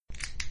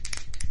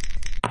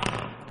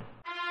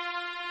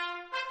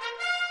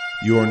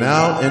You are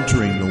now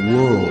entering the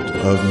world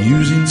of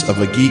Musings of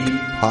a Geek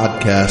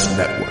podcast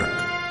network.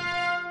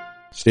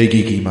 Stay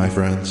geeky, my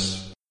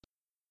friends.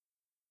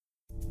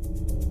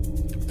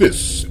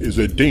 This is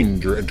a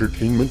Danger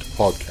Entertainment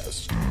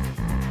podcast.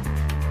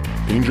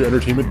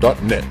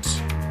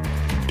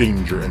 DangerEntertainment.net.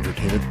 Danger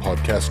Entertainment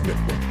Podcast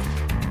Network.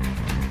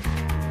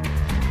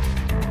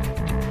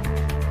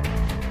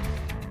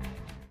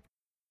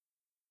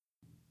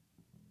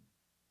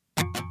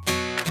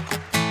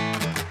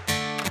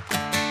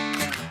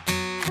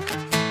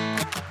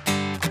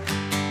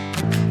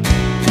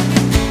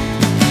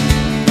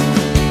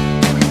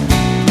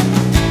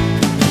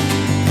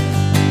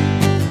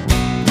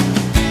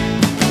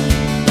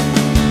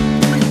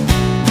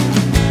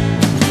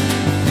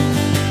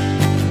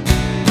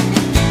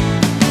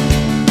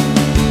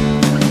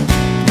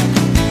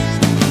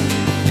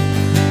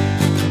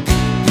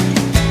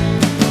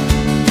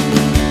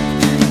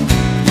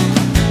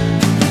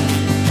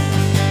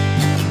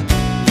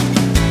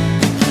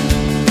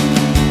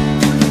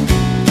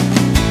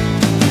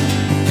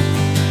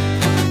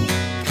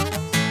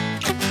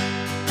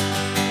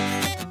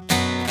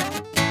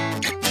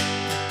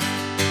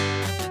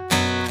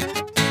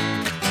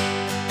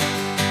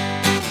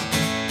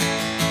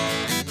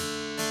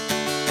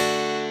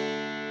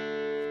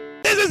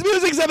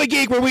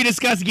 Where we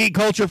discuss geek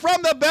culture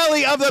from the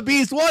belly of the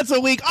beast once a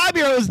week. I'm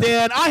your host,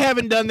 Dan. I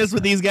haven't done this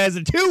with these guys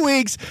in 2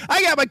 weeks.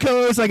 I got my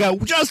co-host. I got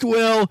just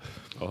Will.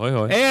 Ahoy,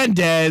 hoy. And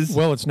Dez.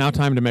 Well, it's now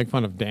time to make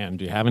fun of Dan.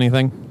 Do you have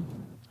anything?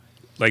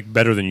 Like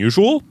better than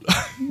usual?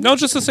 No,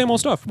 just the same old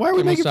stuff. Why are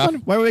we making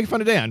fun? Why are we making fun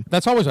of Dan?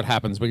 That's always what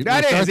happens.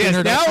 That is,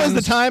 yes. Now is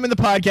the time in the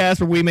podcast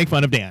where we make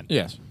fun of Dan.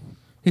 Yes.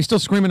 He's still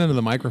screaming into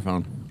the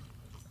microphone.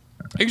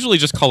 I usually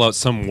just call out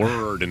some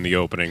word in the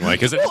opening.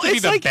 Like, is it Well, to be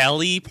it's the like-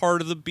 belly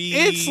part of the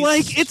beast?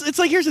 It's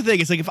like here's the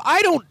thing. It's like if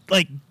I don't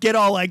like get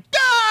all like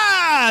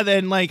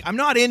then like I'm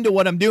not into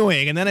what I'm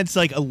doing, and then it's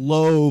like a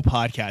low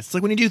podcast. It's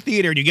like when you do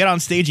theater and you get on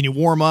stage and you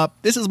warm up.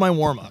 This is my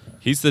warm up.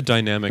 He's the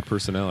dynamic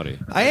personality.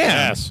 I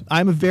am. Yes.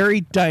 I'm a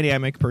very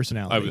dynamic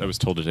personality. I was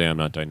told today I'm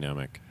not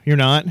dynamic. You're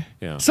not?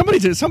 Yeah. Somebody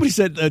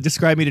said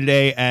describe me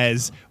today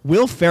as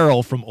Will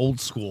Ferrell from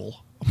Old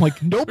School. I'm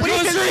like, nobody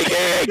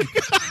can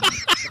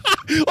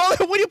Well,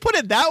 when you put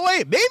it that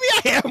way, maybe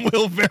I am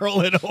Will Ferrell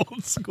in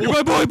Old School. You're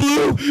my boy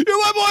Blue. You're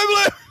my boy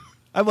Blue.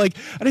 I'm like,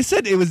 and I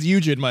said it was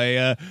Eugen,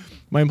 my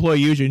employee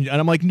Eugen, and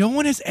I'm like, no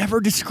one has ever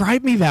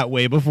described me that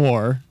way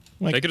before.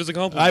 Like, Take it as a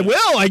compliment. I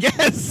will, I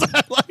guess.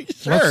 Like,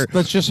 sure.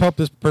 Let's just hope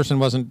this person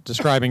wasn't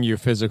describing you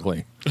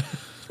physically.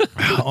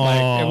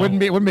 It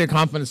wouldn't be a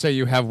compliment to say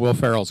you have Will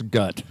Ferrell's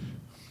gut.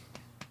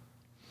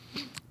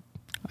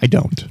 I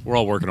don't. We're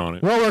all working on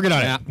it. We're all working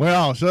on it. We're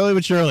all slowly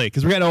but surely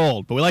because we're getting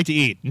old, but we like to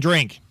eat and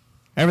drink.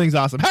 Everything's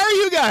awesome. How are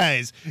you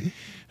guys?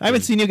 I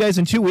haven't seen you guys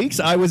in 2 weeks.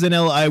 I was in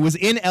LA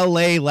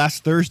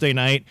last Thursday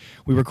night.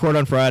 We record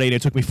on Friday, and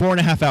it took me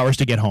 4.5 hours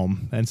to get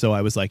home. And so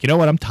I was like, you know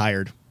what? I'm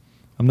tired.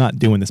 I'm not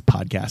doing this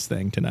podcast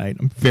thing tonight.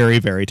 I'm very,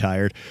 very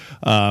tired.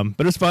 But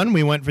it was fun.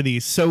 We went for the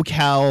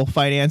SoCal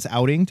finance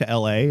outing to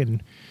LA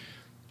and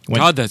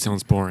God, that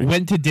sounds boring.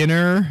 went to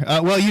dinner.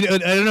 I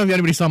don't know if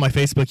anybody saw my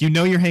Facebook. You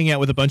know you're hanging out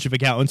with a bunch of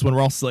accountants when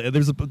we're all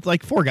there's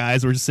like four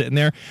guys. We're just sitting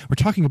there. We're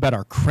talking about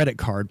our credit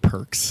card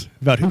perks,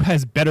 about who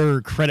has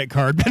better credit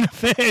card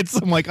benefits.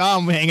 I'm like, oh,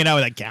 I'm hanging out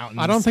with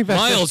accountants. I don't think that's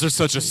Miles are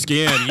such a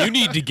scam. You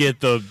need to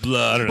get the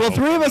blood. Well,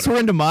 three of us were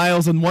into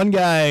miles, and one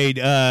guy,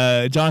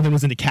 Jonathan,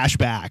 was into cash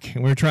back,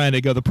 and we were trying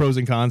to go the pros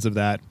and cons of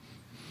that.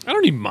 I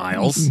don't need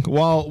miles.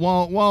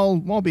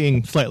 While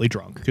being slightly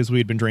drunk because we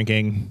had been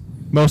drinking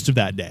most of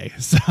that day,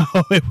 so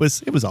it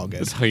was all good.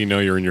 That's how you know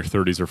you're in your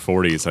 30s or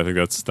 40s. I think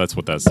that's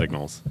what that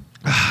signals.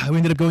 We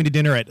ended up going to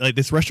dinner at like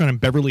this restaurant in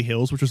Beverly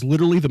Hills, which was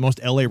literally the most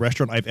LA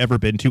restaurant I've ever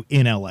been to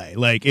in LA.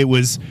 Like it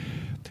was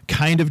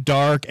kind of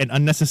dark and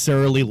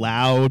unnecessarily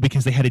loud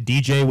because they had a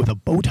DJ with a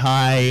bow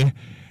tie,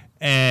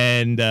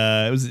 and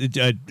it was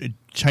a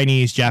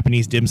Chinese,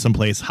 Japanese dim sum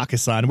place,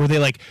 Hakkasan, where they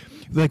like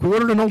we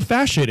ordered an old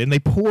fashioned and they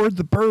poured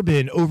the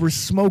bourbon over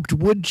smoked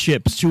wood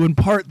chips to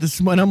impart the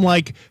smell. And I'm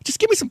like, just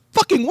give me some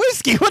fucking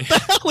whiskey. What the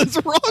hell is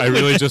wrong? I with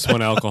really it? just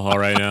want alcohol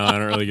right now. I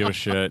don't really give a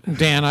shit.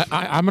 Dan,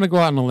 I'm going to go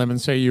out on a limb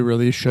and say you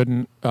really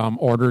shouldn't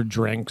order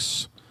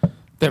drinks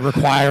that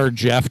require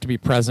Jeff to be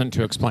present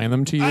to explain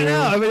them to you. I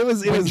know. I mean, it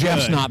was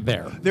Jeff's good. not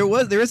there.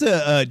 There is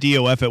a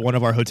DOF at one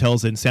of our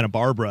hotels in Santa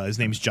Barbara. His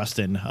name's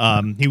Justin.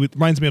 He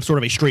reminds me of sort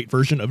of a straight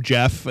version of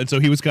Jeff, and so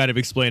he was kind of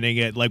explaining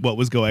it, like what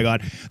was going on.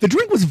 The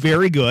drink was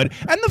very good,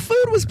 and the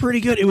food was pretty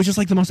good. It was just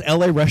like the most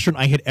LA restaurant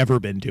I had ever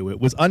been to.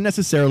 It was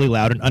unnecessarily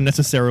loud and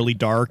unnecessarily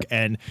dark,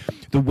 and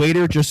the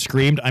waiter just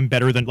screamed, "I'm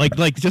better than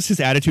like just his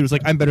attitude was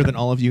like, I'm better than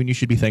all of you, and you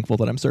should be thankful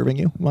that I'm serving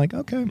you." I'm like,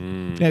 okay,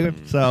 yeah.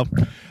 Good. So,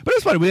 but it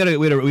was fun. We had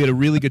a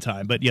really good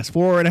time. But yes,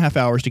 4.5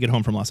 hours to get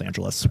home from Los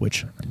Angeles,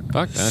 which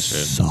Fuck that shit.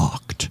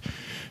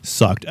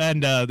 sucked.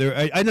 And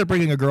I ended up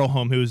bringing a girl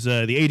home who's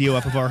the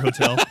ADOF of our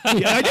hotel.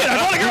 Yeah, I did.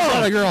 I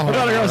brought a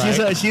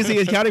girl. She's the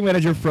accounting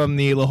manager from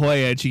the La Jolla.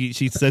 And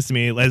she says to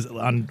me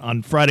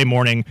on Friday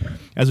morning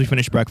as we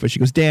finished breakfast, she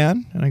goes,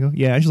 "Dan," and I go,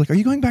 "Yeah." And she's like, "Are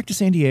you going back to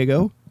San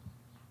Diego?"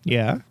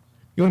 "Yeah."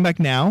 going back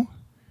now?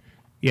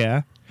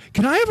 Yeah.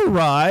 Can I have a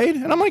ride?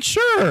 And I'm like,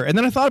 sure. And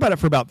then I thought about it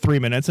for about 3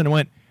 minutes and I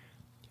went,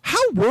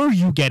 how were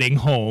you getting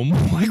home?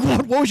 Like,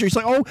 what was your? She's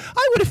like, oh,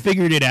 I would have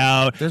figured it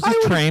out. There's a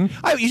train.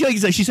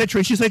 She said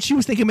train. She said she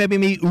was thinking maybe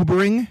me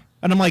Ubering.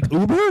 And I'm like,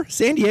 Uber?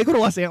 San Diego to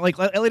Los Angeles?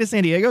 Like, LA to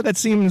San Diego? That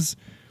seems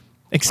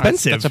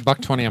expensive. That's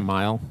 $1.20 a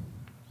mile.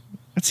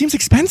 That seems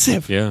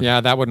expensive. Yeah.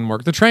 Yeah, that wouldn't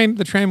work. The train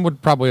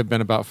would probably have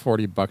been about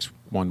 $40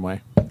 one way.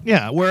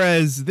 Yeah.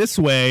 Whereas this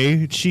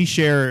way,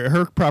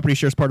 her property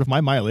shares part of my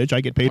mileage.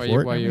 I get paid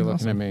for it. Why are you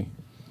looking at me?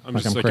 I'm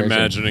just like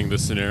imagining the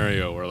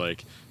scenario where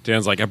like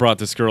Dan's like, I brought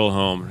this girl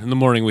home. In the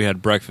morning we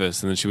had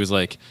breakfast, and then she was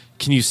like,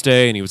 can you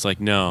stay? And he was like,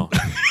 no,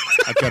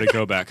 I've got to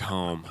go back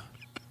home,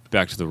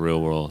 back to the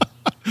real world.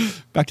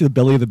 Back to the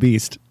belly of the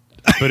beast.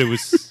 But it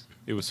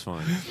was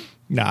fun.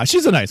 Nah,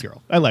 she's a nice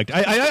girl. I liked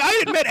her. I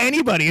hadn't met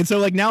anybody, and so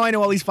like now I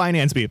know all these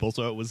finance people,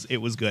 so it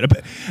was good.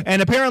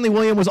 And apparently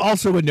William was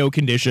also in no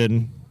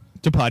condition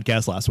to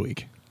podcast last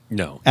week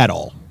No. at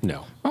all.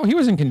 No. Oh, he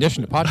was in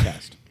condition to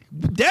podcast.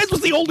 Dez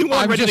was the only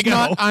one ready to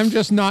go. I'm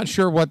just not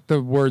sure what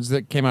the words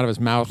that came out of his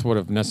mouth would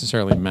have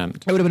necessarily meant.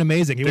 It would have been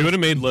amazing. They would have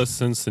made less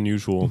sense than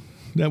usual.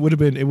 It would have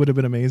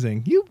been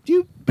amazing.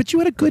 But you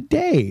had a good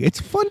day. It's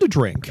fun to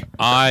drink.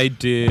 I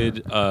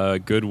did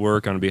good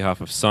work on behalf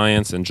of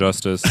science and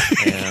justice,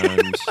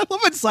 and I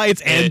love it.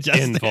 Science and it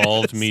justice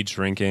involved me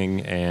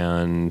drinking,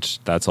 and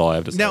that's all I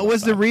have to say. Now, about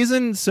was the that.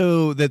 reason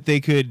so that they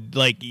could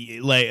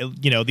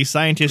these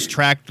scientists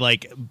tracked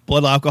like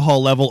blood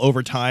alcohol level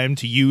over time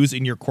to use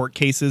in your court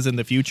cases in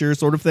the future,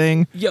 sort of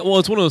thing? Yeah, well,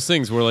 it's one of those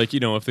things where, like,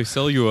 if they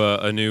sell you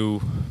a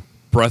new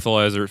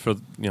breathalyzer for,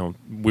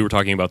 we were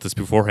talking about this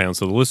beforehand,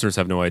 so the listeners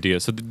have no idea.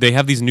 So they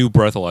have these new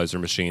breathalyzer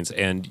machines,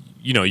 and,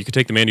 you could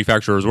take the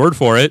manufacturer's word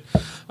for it,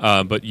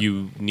 but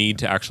you need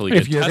to actually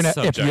get test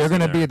subjects if you're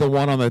going to be the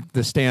one on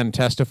the stand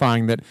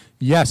testifying that,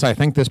 yes, I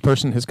think this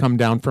person has come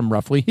down from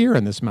roughly here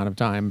in this amount of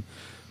time,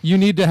 you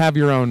need to have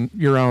your own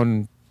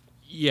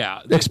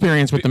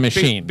experience with the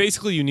machine.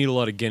 Basically, you need a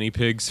lot of guinea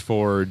pigs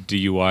for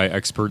DUI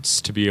experts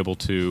to be able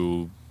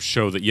to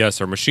show that,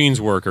 yes, our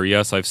machines work, or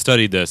yes, I've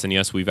studied this, and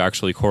yes, we've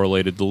actually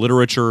correlated the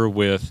literature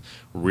with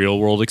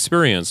real-world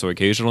experience. So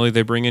occasionally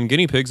they bring in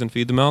guinea pigs and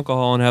feed them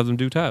alcohol and have them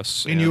do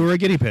tests. And you were a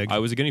guinea pig. I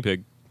was a guinea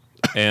pig.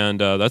 And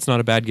that's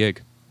not a bad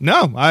gig.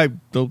 No, I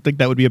don't think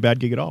that would be a bad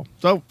gig at all.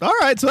 So, all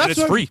right. So that's And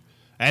it's free.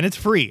 And it's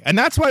free. And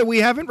that's why we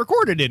haven't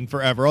recorded in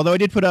forever. Although I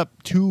did put up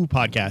 2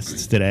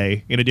 podcasts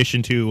today, in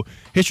addition to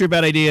History of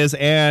Bad Ideas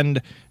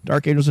and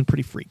Dark Angels and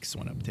Pretty Freaks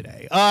went up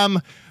today.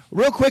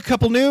 Real quick,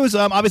 couple news.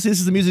 Obviously, this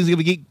is the Musings of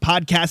a Geek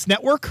podcast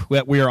network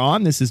that we are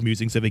on. This is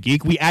Musings of a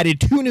Geek. We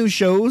added 2 new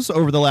shows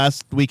over the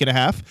last week and a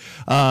half,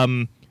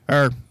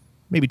 or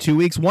maybe 2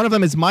 weeks. One of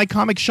them is My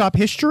Comic Shop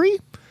History,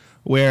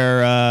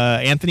 where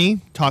Anthony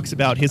talks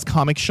about his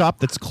comic shop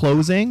that's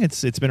closing.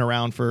 It's been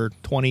around for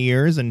 20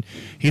 years, and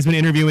he's been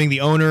interviewing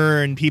the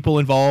owner and people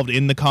involved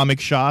in the comic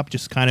shop,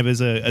 just kind of as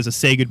a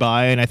say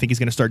goodbye. And I think he's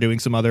going to start doing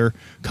some other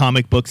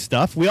comic book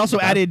stuff. We also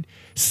added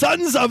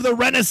Sons of the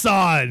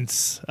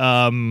Renaissance.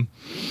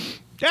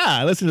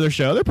 I listened to their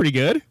show. They're pretty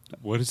good.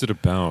 What is it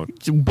about?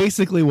 It's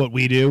basically what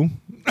we do.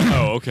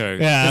 Oh, okay.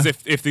 Yeah.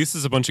 Because if this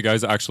is a bunch of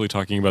guys actually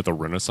talking about the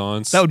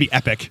Renaissance, That would be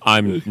epic.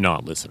 I'm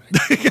not listening.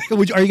 Are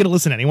you going to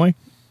listen anyway?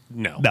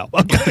 No. No.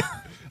 Okay.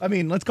 I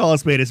mean, let's call a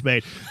spade a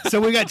spade.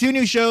 So we got 2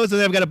 new shows, and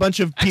then I've got a bunch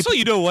of people. Actually,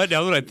 you know what?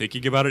 Now that I'm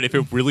thinking about it, if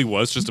it really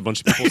was just a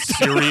bunch of people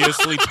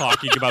seriously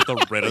talking about the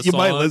Renaissance, You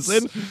might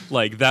listen.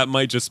 Like, that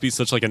might just be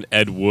such like an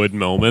Ed Wood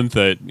moment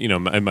that,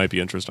 it might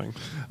be interesting.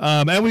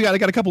 And I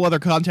got a couple other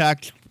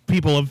contact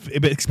people have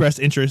expressed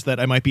interest that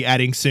I might be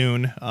adding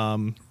soon.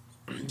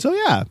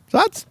 So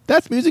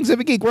that's Musings of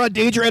a Geek. We're on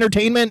Danger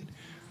Entertainment.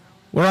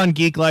 We're on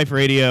Geek Life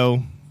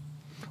Radio.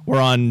 We're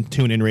on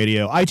TuneIn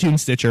Radio, iTunes,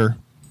 Stitcher,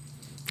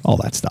 all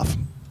that stuff.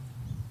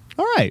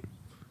 All right.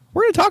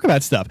 We're going to talk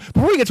about stuff.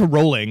 Before we get to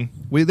rolling,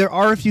 there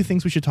are a few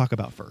things we should talk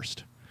about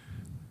first.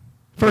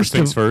 First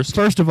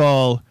of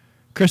all,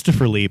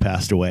 Christopher Lee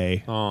passed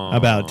away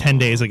about 10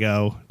 days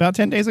ago. About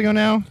 10 days ago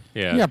now?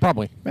 Yeah,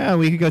 probably. Yeah, a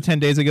week ago, 10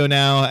 days ago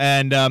now.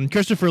 And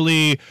Christopher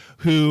Lee,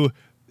 who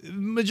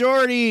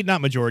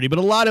not majority, but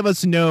a lot of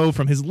us know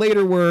from his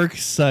later work,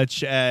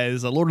 such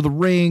as Lord of the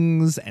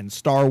Rings and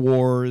Star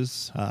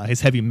Wars, his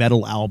heavy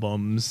metal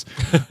albums,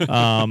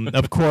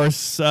 of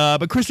course.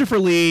 But Christopher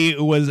Lee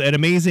was an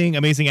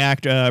amazing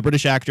actor,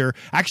 British actor,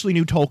 actually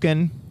knew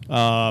Tolkien.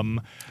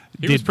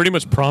 He was pretty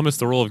much promised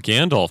the role of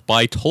Gandalf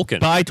by Tolkien.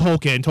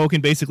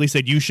 Tolkien basically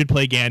said, you should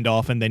play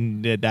Gandalf, and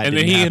then that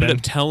didn't he happen. ended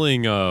up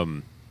telling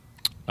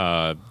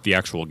the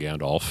actual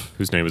Gandalf,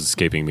 whose name is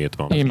escaping me at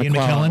the moment. Ian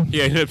McKellen.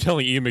 Yeah, he ended up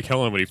telling Ian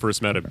McKellen when he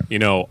first met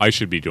him, I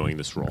should be doing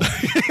this role.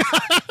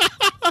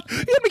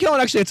 Ian McKellen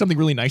actually had something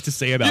really nice to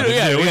say about it.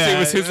 It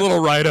was his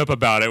little write-up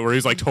about it where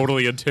he's like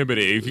totally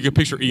intimidated. If you could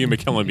picture Ian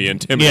McKellen being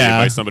intimidated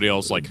by somebody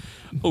else, like,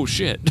 oh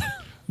shit.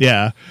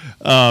 Yeah.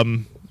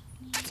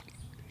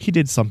 He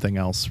did something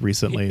else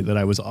recently that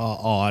I was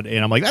awed,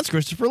 and I'm like, that's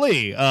Christopher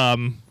Lee.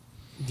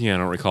 Yeah, I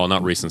don't recall.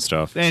 Not recent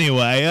stuff.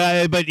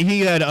 Anyway, but he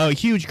had a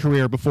huge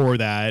career before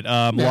that.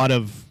 A lot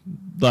of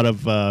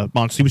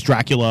monsters. He was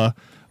Dracula.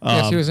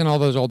 Yes, he was in all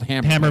those old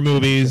Hammer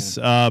movies.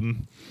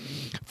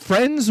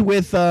 Friends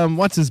with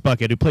what's his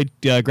bucket who played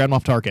Grand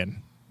Moff Tarkin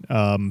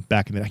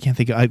back in the. I can't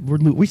think.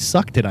 We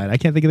suck tonight. I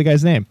can't think of the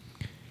guy's name.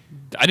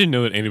 I didn't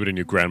know that anybody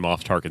knew Grand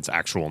Moff Tarkin's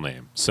actual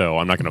name, so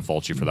I'm not going to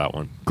fault you for that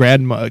one.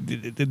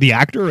 The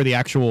actor or the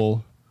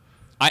actual.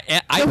 No,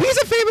 he's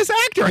a famous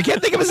actor. I can't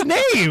think of his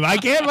name. I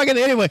can't fucking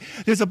anyway.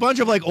 There's a bunch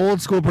of like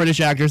old school British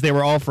actors. They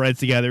were all friends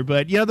together,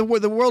 but you know the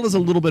world is a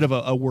little bit of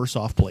a worse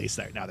off place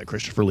there now that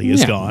Christopher Lee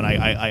is gone.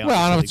 I don't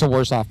know if it's a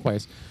worse off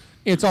place.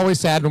 It's always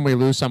sad when we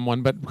lose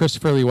someone, but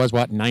Christopher Lee was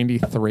what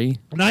 93.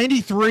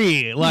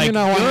 93. Like you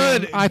know,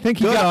 good. I think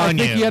he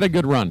had a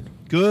good run.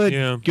 Good,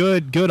 Yeah.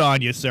 good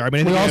on you, sir. I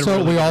mean, we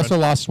also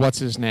lost what's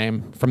his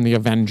name from the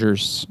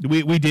Avengers.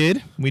 We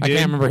did. I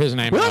can't remember his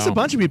name. We lost a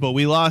bunch of people.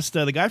 We lost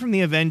the guy from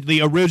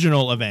the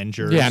original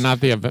Avengers. Yeah, not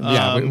the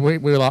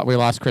we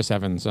lost Chris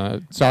Evans.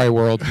 Sorry,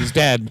 world, he's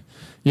dead.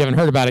 You haven't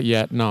heard about it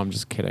yet. No, I'm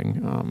just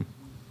kidding.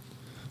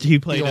 He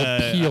played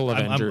Peel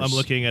Avengers. I'm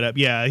looking it up.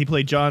 Yeah, he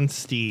played John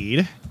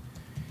Steed.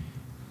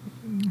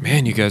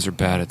 Man, you guys are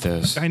bad at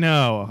this. I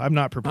know. I'm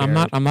not prepared.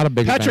 I'm not a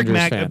big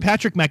Avengers fan.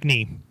 Patrick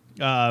McNee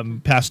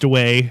passed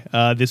away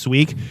this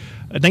week,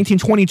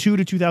 1922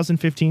 to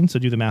 2015. So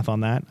do the math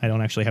on that. I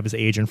don't actually have his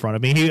age in front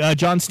of me.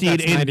 John Steed,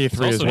 That's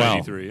 93 as well.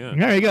 93, yeah.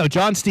 There you go.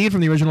 John Steed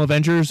from the original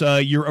Avengers,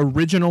 your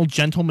original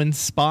gentleman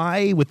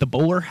spy with the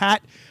bowler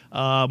hat,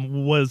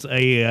 was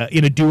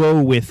in a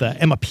duo with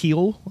Emma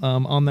Peel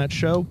on that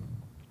show.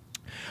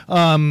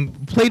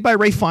 Played by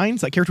Ray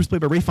Fiennes. That character was played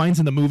by Ray Fiennes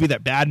in the movie,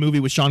 that bad movie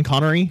with Sean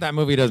Connery. That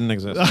movie doesn't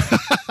exist.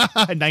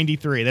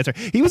 93. That's right.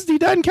 He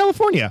died in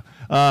California.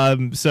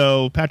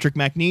 So Patrick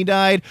McNee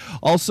died.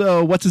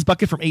 Also, what's his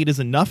bucket from 8 is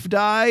Enough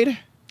died.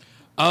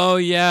 Oh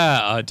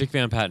yeah, Dick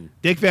Van Patten.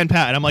 Dick Van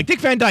Patten. I'm like Dick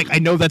Van Dyke. I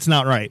know that's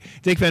not right.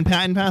 Dick Van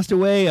Patten passed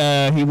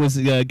away. He was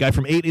a guy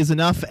from 8 is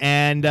Enough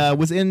and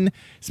was in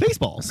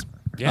Spaceballs.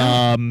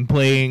 Yeah.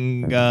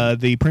 Playing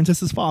the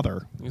princess's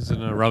father. He's in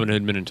Robin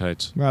Hood Men in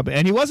Tights.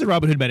 And he was in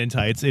Robin Hood Men in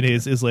Tights in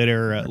his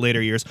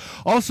later years.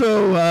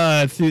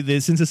 Also,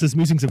 since this is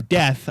Musings of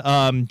Death,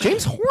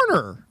 James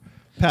Horner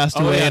passed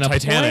away in a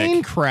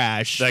plane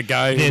crash. That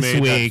guy who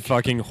made that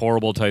fucking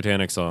horrible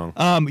Titanic song.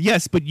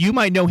 Yes, but you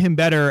might know him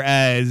better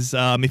as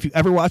if you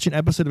ever watch an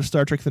episode of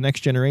Star Trek: The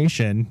Next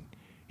Generation.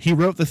 He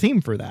wrote the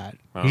theme for that.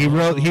 Oh. He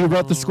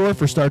wrote the score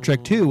for Star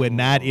Trek 2, and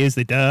that is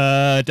the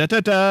da da da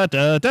da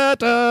da da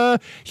da.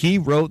 He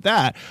wrote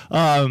that.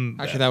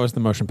 Actually, that was the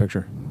motion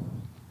picture.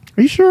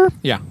 Are you sure?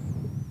 Yeah,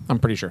 I'm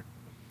pretty sure.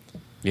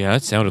 Yeah,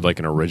 that sounded like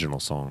an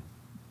original song.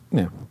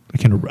 Yeah, I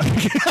can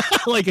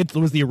like it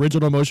was the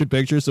original motion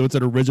picture, so it's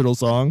an original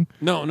song.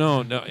 No.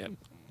 Yeah.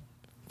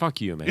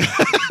 Fuck you, man.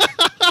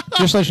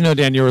 Just to let you know,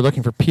 Dan, you were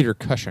looking for Peter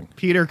Cushing.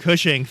 Peter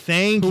Cushing,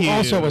 thank you. Who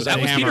also was that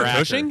a was Hammer Peter actor.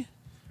 Cushing?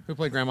 Who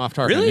played Grand Moff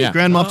Tarkin? Really? Yeah.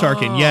 Grand Moff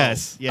Tarkin,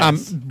 yes.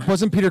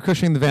 Wasn't Peter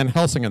Cushing the Van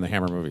Helsing in the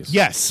Hammer movies?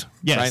 Yes,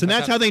 Right? and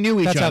that's how they knew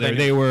each other.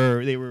 They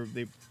were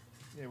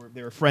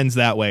friends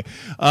that way.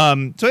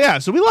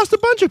 So we lost a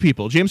bunch of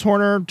people. James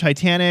Horner,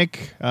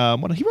 Titanic. He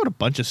wrote a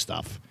bunch of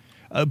stuff.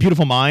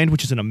 Beautiful Mind,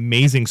 which is an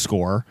amazing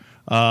score.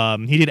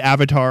 He did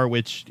Avatar,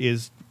 which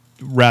is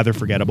rather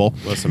forgettable.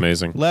 Less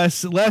amazing.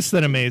 Less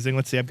than amazing.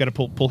 Let's see. I've got to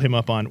pull him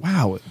up on.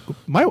 Wow.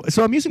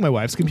 So I'm using my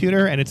wife's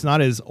computer, and it's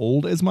not as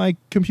old as my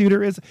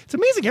computer is. It's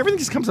amazing. Everything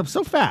just comes up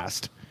so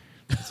fast.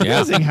 It's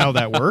amazing how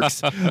that works.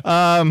 So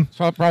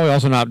probably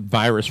also not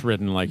virus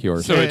ridden like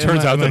yours. So it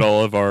turns out that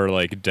all of our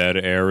like dead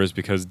air is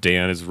because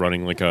Dan is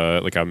running like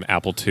an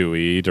Apple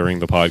IIe during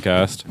the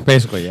podcast.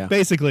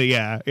 Basically,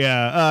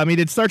 yeah. He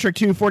did Star Trek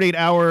 2, 48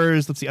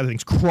 Hours. Let's see other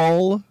things.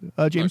 Krull,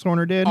 James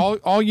Horner did.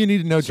 All you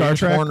need to know, Star James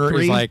Trek Horner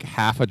 3. is like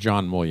half a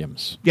John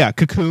Williams. Yeah,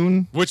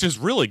 Cocoon, Which is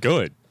really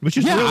good. which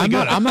is really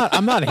good. I'm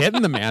not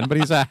hitting the man, but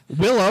he's a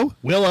Willow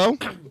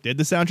did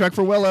the soundtrack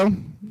for Willow.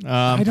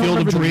 don't Field of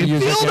remember the Dreams.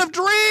 music. Field of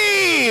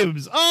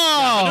Dreams.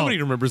 Oh,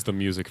 Nobody remembers the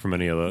music from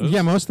any of those.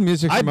 yeah. Most of the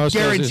music for most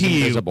of those is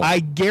invisible. I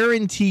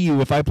guarantee you,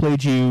 if I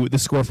played you the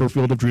score for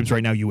Field of Dreams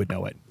right now, you would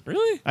know it.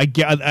 Really?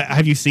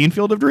 Have you seen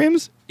Field of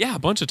Dreams? Yeah, a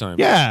bunch of times.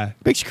 Yeah,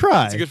 makes you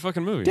cry. It's a good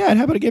fucking movie. Dad,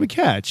 how about a game of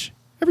catch?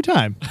 Every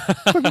time,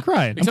 fucking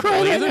crying. I'm Except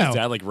crying right isn't his now.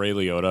 dad like Ray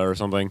Liotta or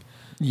something?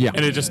 Yeah,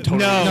 And it just totally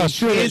No,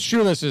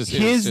 Shoeless is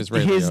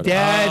Ray his Liotta.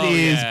 dad Oh,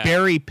 is yeah.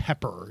 Barry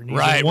Pepper. And he's in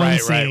Right, one right,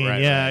 scene.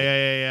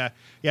 right.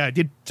 Yeah.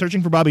 Did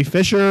Searching for Bobby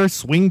Fischer,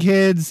 Swing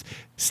Kids,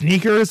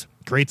 Sneakers,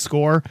 great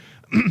score.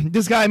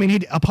 This guy,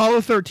 he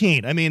Apollo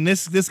 13.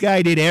 This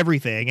guy did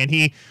everything, and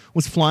he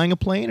was flying a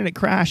plane and it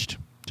crashed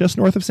just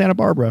north of Santa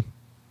Barbara.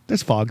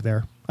 There's fog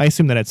there. I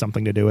assume that had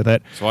something to do with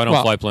it. So I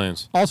don't fly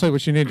planes. Also,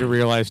 what you need to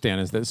realize, Dan,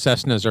 is that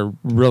Cessnas are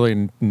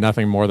really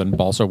nothing more than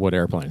balsa wood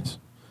airplanes.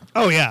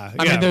 Oh yeah.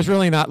 I mean, there's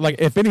really not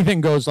if anything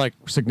goes like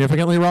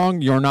significantly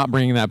wrong, you're not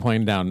bringing that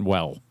plane down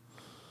well.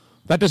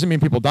 That doesn't mean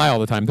people die all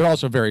the time. They're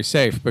also very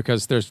safe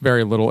because there's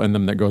very little in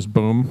them that goes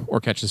boom or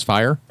catches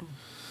fire.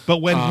 But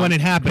when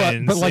it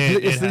happens, but like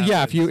it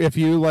if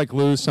you like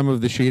lose some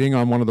of the sheeting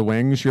on one of the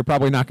wings, you're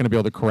probably not going to be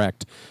able to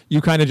correct.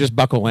 You kind of just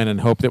buckle in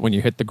and hope that when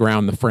you hit the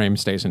ground, the frame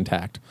stays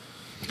intact.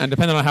 And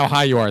depending on how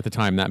high you are at the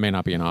time, that may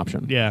not be an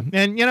option. Yeah,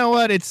 and you know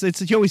what? It's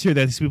you always hear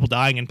that these people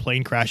dying in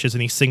plane crashes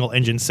and these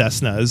single-engine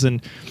Cessnas,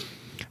 and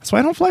that's why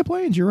I don't fly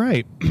planes. You're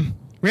right.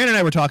 Rand and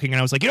I were talking, and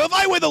I was like, if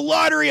I win the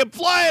lottery, I'm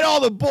flying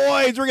all the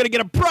boys. We're going to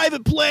get a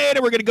private plane, and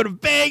we're going to go to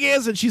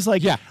Vegas. And she's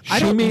like, I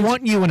don't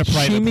want you in a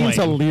private plane. She means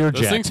a Learjet.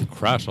 Those things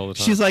crash all the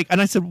time. She's like,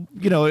 and I said,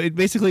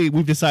 basically,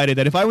 we've decided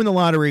that if I win the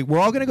lottery, we're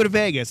all going to go to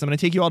Vegas. I'm going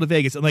to take you all to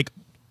Vegas. And like,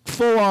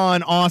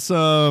 full-on,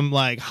 awesome,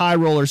 like, high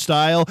roller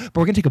style, but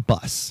we're going to take a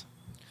bus.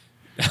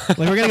 Like,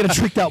 we're going to get a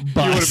tricked-out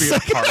bus. You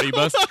want to be a party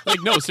bus?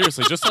 Like, no,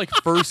 seriously, just like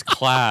first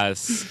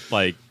class,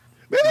 like,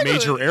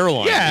 major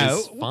airline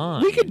is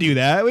fine. We could do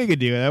that. We're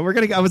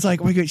gonna. I was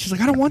like, she's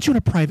like, I don't want you in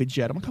a private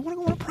jet. I'm like, I want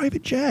to go on a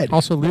private jet.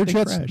 Also,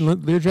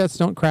 Learjets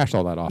don't crash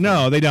all that often.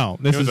 No, they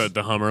don't. This is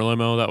the Hummer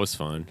limo. That was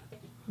fun.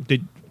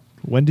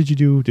 When did you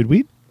do? Did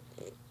we?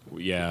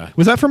 Yeah.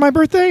 Was that for my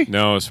birthday?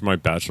 No, it was for my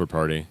bachelor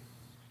party.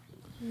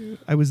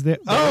 I was there.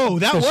 Oh,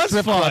 that was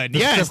fun.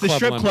 Yes, the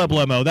strip club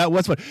limo. That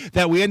was fun.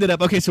 That we ended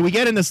up. Okay, so we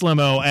get in this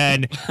limo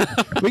and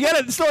we get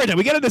in story time.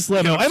 We get in this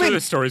limo. I mean,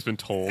 the story's been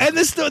told. And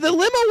the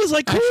limo was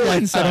like cool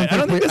inside. I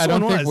don't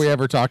think we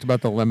ever talked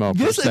about the limo.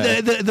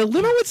 The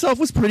limo itself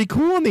was pretty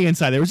cool on the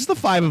inside. There was just the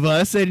 5 of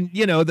us, and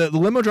the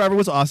limo driver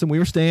was awesome. We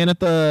were staying at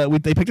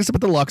they picked us up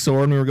at the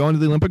Luxor, and we were going to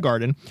the Olympic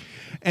Garden,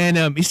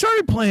 and he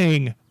started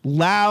playing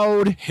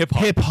loud hip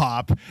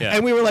hop,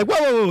 and we were like,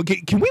 whoa,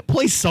 can we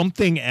play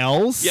something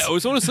else? Yeah, it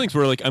was one of those things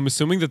where, like, I'm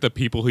assuming that the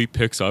people he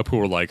picks up who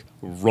are like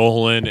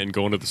rolling and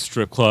going to the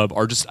strip club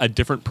are just a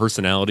different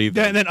personality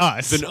than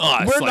us.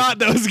 We're not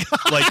those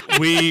guys. Like,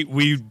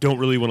 we don't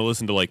really want to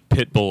listen to like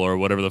Pitbull or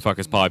whatever the fuck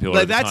is popular.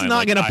 Like, that's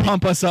not going to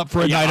pump us up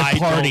for a night of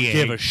partying. I don't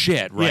give a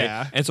shit, right?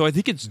 Yeah. And so I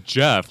think it's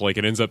Jeff. Like,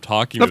 it ends up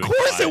talking. Of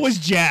course, it was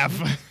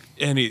Jeff.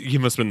 And he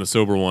must have been the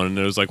sober one. And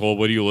it was like, well,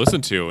 what do you listen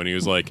to? And he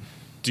was like,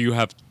 do you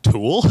have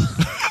Tool?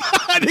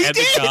 And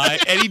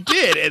he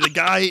did. And the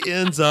guy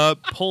ends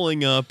up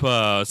pulling up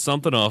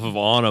something off of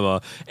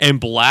Anima and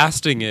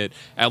blasting it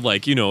at,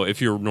 like,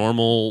 if your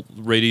normal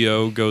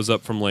radio goes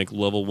up from like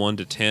level 1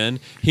 to 10,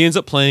 he ends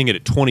up playing it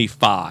at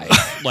 25.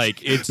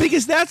 Like, it's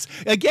because that's,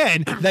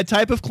 again, that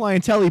type of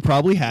clientele he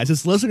probably has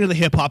is listening to the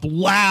hip hop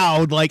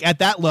loud, like at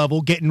that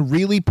level, getting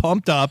really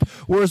pumped up.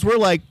 Whereas we're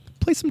like,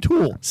 play some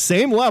Tool,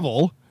 same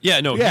level. Yeah,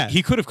 no,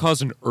 he could have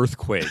caused an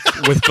earthquake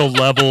with the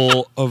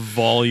level of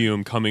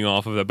volume coming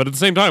off of that. But at the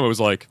same time, it was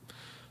like,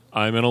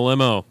 I'm in a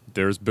limo.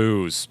 There's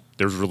booze.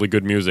 There's really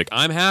good music.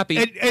 I'm happy.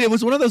 And it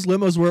was one of those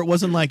limos where it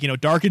wasn't like,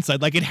 dark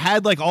inside. Like, it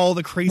had like all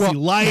the crazy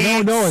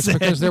lights. No, it's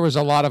because there was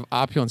a lot of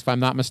opulence. If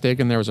I'm not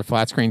mistaken, there was a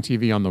flat screen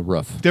TV on the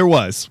roof. There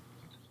was.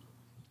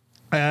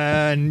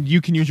 And you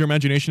can use your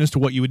imagination as to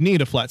what you would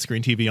need a flat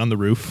screen TV on the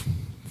roof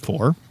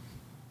for.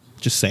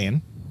 Just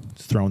saying.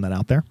 Just throwing that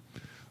out there.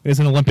 It was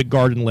an Olympic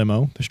Garden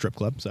limo, the strip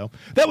club. So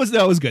that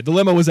was good. The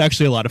limo was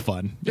actually a lot of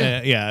fun.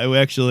 I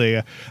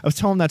was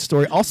telling that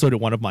story also to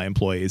one of my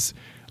employees.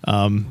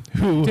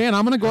 Who Dan,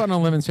 I'm going to go out on a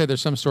limb and say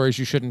there's some stories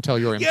you shouldn't tell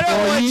your employees. You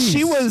know what?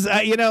 She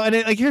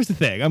was, here's the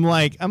thing. I'm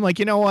like,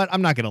 you know what?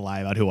 I'm not going to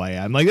lie about who I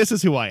am. Like, this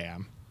is who I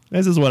am.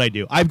 This is what I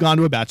do. I've gone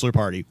to a bachelor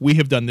party. We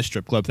have done this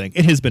strip club thing.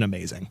 It has been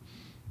amazing.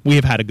 We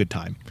have had a good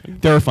time.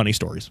 There are funny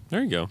stories.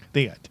 There you go.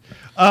 The end.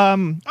 All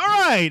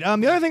right. The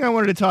other thing I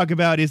wanted to talk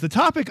about is the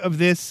topic of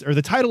this, or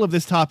the title of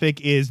this topic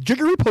is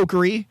Jiggery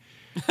Pokery.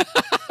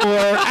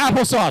 Or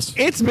applesauce.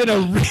 It's been a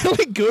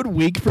really good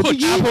week for the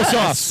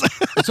applesauce.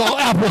 It's all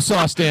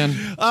applesauce, Dan.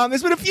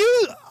 There's been a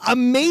few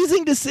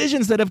amazing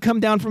decisions that have come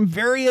down from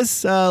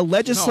various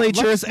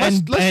legislatures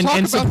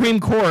and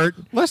Supreme Court.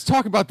 Let's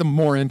talk about the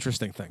more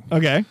interesting thing.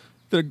 Okay.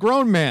 The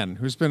grown man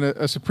who's been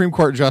a Supreme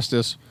Court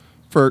justice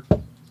for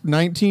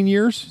 19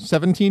 years,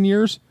 17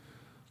 years,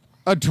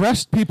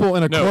 addressed people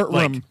in a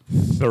courtroom. Like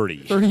 30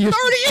 years. 30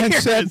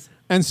 years.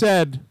 And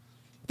said,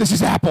 this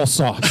is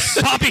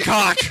applesauce.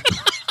 Poppycock.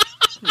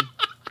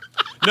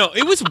 No,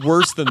 it was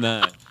worse than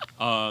that.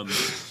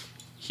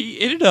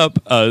 He ended up,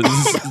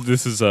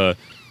 this is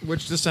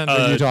which descendant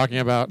are you talking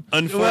about?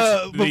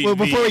 Unfortunately,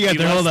 before we get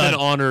there, hold on.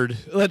 Honored.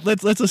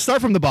 Let's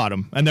start from the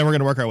bottom, and then we're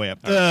going to work our way up.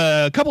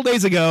 A couple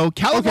days ago,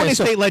 California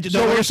State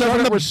Legislature. So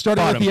we're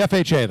starting with the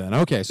FHA then.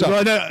 Okay,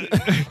 so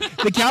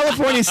the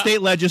California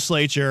State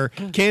Legislature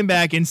came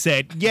back and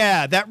said,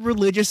 "Yeah, that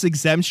religious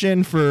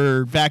exemption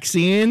for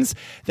vaccines,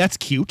 that's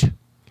cute.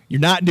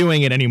 You're not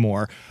doing it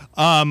anymore,"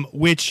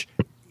 which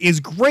is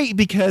great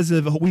because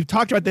we've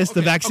talked about this.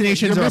 The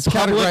vaccinations are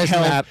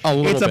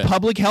a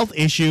public health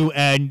issue,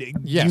 and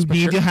you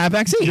need to have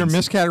vaccines. You're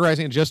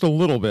miscategorizing it just a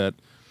little bit.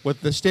 What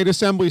the state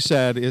assembly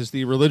said is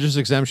the religious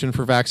exemption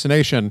for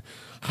vaccination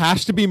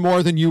has to be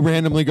more than you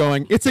randomly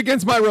going, it's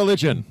against my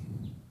religion.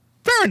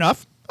 Fair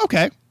enough.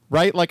 Okay.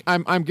 Right? Like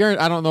I'm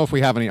guaranteed. I don't know if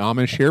we have any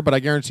Amish here, but I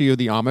guarantee you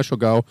the Amish will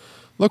go,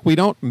 look, we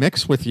don't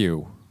mix with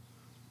you.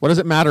 What does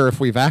it matter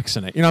if we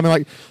vaccinate? You know, I mean,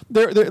 like,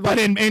 but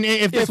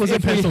if this was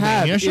in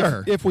Pennsylvania,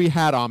 sure. If we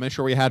had Amish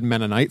or we had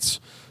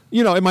Mennonites,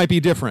 it might be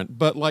different.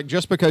 But like,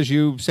 just because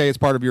you say it's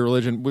part of your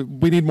religion,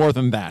 we need more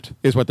than that,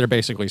 is what they're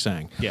basically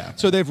saying. Yeah.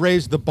 So they've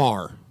raised the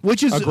bar,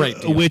 which is a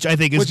great deal. Which I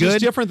think is which good. Which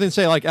is different than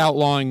say like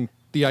outlawing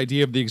the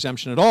idea of the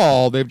exemption at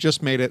all. They've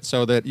just made it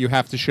so that you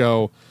have to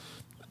show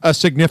a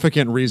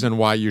significant reason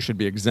why you should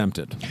be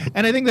exempted.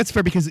 And I think that's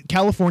fair because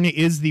California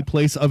is the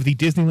place of the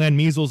Disneyland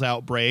measles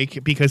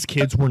outbreak because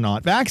kids were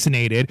not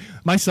vaccinated.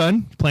 My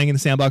son, playing in the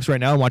sandbox right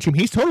now and watching him,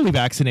 he's totally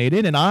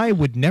vaccinated, and I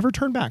would never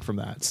turn back from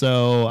that.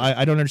 So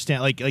I don't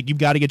understand. Like you've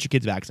got to get your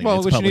kids vaccinated. Well,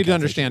 It's what you public need to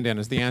health understand, Dan,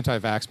 is the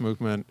anti-vax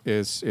movement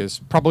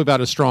is probably about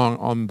as strong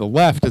on the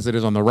left as it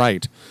is on the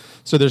right.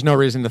 So there's no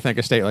reason to think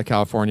a state like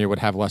California would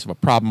have less of a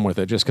problem with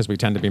it just because we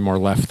tend to be more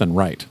left than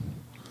right.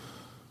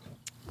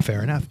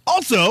 Fair enough.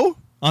 Also,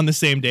 on the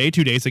same day,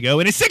 2 days ago,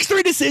 in a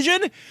 6-3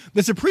 decision,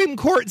 the Supreme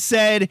Court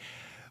said,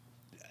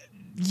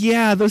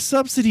 yeah, those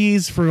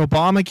subsidies for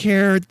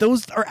Obamacare,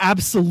 those are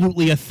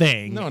absolutely a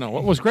thing. No.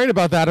 What was great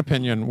about that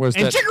opinion was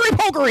And that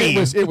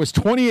jiggery-pokery! it was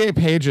 28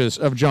 pages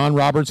of John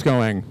Roberts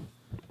going,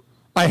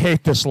 I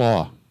hate this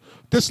law.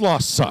 This law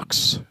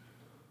sucks.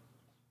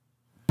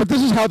 But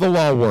this is how the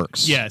law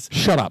works. Yes.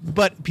 Shut up.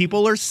 But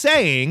people are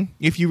saying,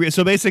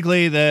 so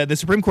basically the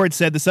Supreme Court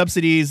said the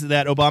subsidies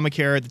that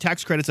Obamacare, the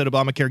tax credits that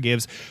Obamacare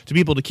gives to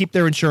people to keep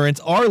their insurance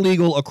are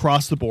legal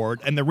across the board.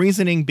 And the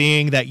reasoning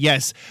being that,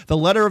 yes, the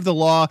letter of the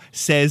law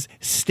says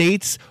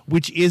states,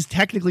 which is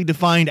technically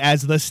defined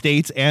as the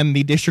states and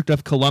the District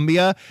of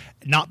Columbia,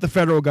 not the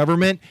federal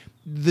government.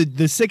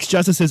 The 6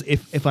 justices,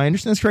 if I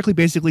understand this correctly,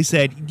 basically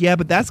said, yeah,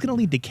 but that's going to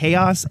lead to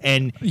chaos.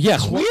 And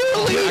Yes.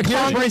 clearly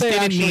Congress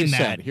didn't mean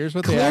that. Here's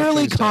what they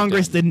Clearly actually said,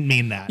 Congress Dan. didn't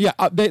mean that. Yeah,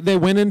 they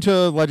went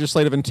into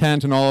legislative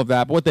intent and all of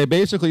that. But what they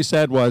basically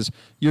said was,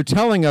 you're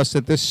telling us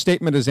that this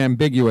statement is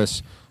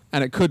ambiguous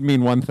and it could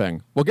mean one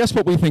thing. Well, guess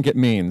what we think it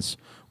means?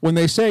 When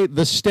they say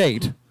the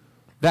state,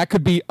 that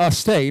could be a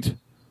state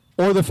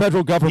or the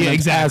federal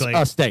government as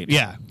a state.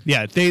 Yeah.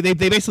 They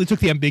basically took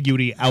the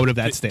ambiguity out of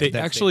that state. They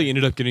actually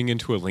ended up getting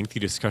into a lengthy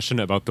discussion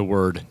about the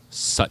word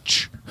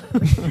such.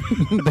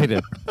 They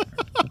did.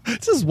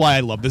 This is why I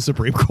love the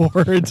Supreme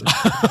Court.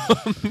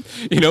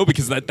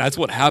 Because that's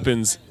what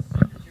happens.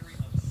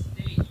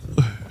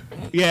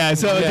 Yeah,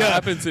 so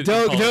happens in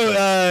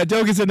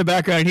Doug is in the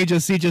background. He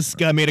just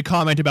made a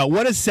comment about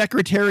what does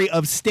Secretary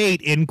of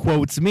State in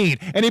quotes mean,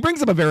 and he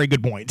brings up a very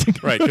good point.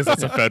 Right, because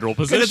it's a federal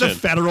position. It's a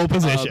federal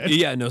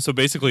position. So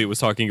basically it was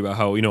talking about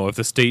how, if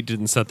the state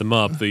didn't set them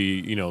up,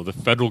 the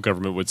federal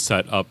government would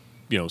set up,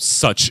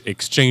 such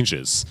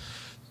exchanges.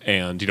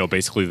 And,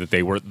 basically that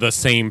they were the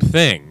same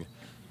thing.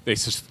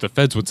 The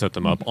feds would set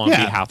them up on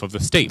behalf of the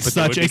state, but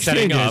Such they would be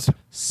setting up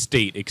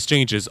state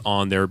exchanges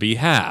on their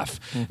behalf.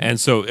 And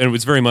it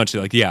was very much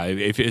like,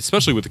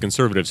 especially with the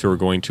conservatives who are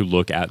going to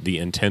look at the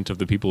intent of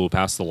the people who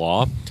passed the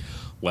law,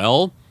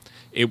 well,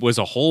 it was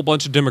a whole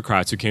bunch of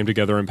Democrats who came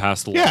together and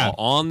passed the law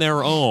on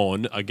their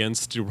own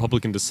against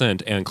Republican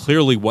dissent, and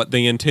clearly what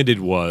they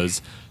intended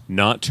was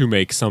not to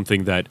make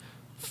something that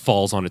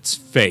falls on its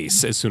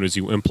face as soon as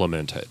you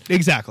implement it.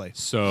 Exactly.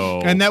 So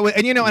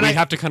we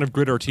have to kind of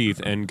grit our teeth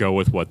and go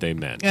with what they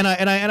meant. And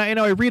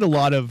I read a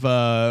lot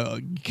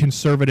of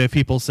conservative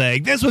people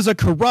saying this was a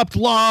corrupt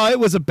law, it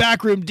was a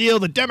backroom deal,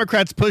 the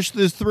Democrats pushed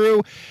this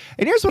through.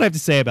 And here's what I have to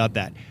say about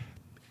that.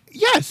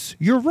 Yes,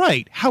 you're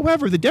right.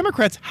 However, the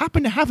Democrats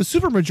happen to have a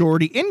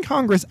supermajority in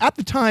Congress at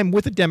the time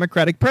with a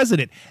Democratic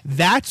president.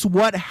 That's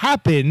what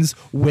happens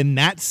when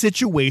that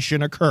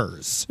situation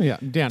occurs. Yeah,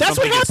 Dan. That's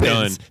what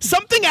happens. Done.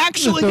 Something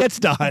actually gets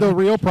done. The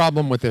real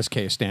problem with this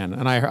case, Dan,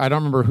 and I don't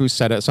remember who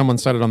said it. Someone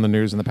said it on the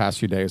news in the past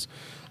few days,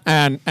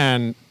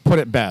 and put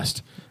it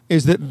best,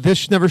 is that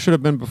this never should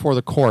have been before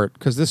the court,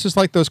 because this is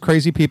like those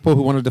crazy people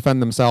who want to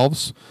defend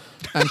themselves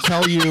and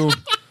tell you...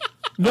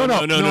 No.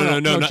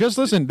 Just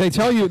listen. They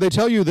tell you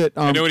that.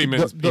 I know what he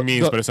means,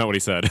 but it's not what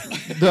he said.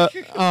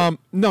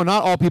 No,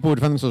 not all people who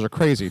defend themselves are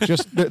crazy.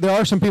 Just there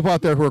are some people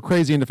out there who are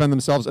crazy and defend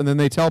themselves, and then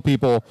they tell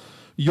people,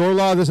 your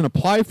law doesn't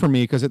apply for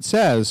me because it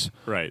says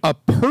a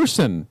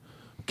person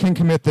can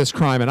commit this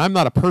crime, and I'm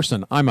not a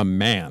person, I'm a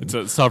man. It's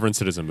a sovereign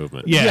citizen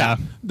movement. Yeah.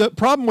 The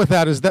problem with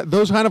that is that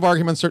those kind of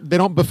arguments they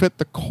don't befit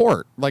the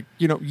court. Like,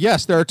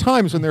 yes, there are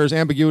times when there is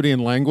ambiguity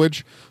in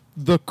language.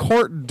 The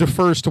court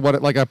defers to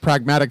like a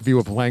pragmatic view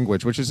of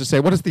language, which is to say,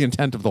 what is the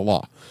intent of the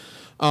law?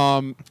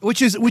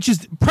 Which is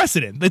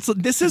precedent.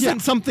 This isn't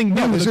something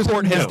new the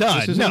court has done.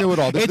 This isn't new at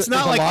all. It's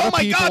not like, oh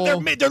my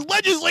God, they're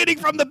legislating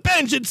from the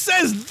bench. It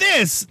says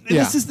this.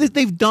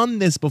 They've done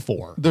this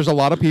before. There's a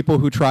lot of people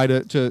who try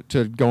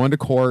to go into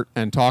court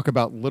and talk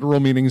about literal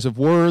meanings of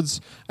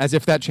words as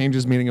if that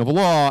changes meaning of a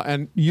law,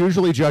 and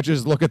usually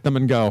judges look at them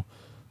and go,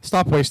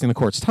 stop wasting the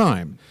court's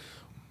time.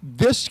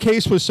 This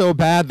case was so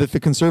bad that the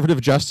conservative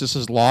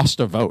justices lost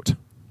a vote.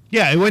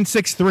 Yeah, it went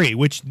 6-3,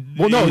 which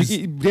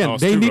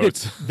they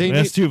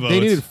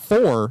needed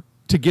 4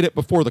 to get it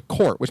before the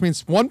court, which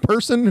means one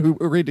person who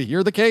agreed to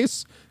hear the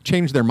case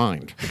changed their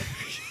mind.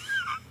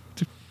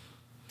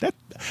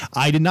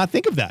 I did not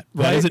think of that.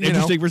 That is an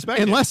interesting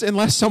perspective.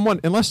 Unless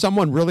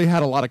someone really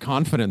had a lot of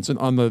confidence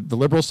on the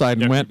liberal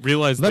side and went,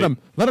 let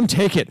them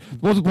take it.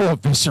 We'll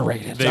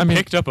eviscerate it. They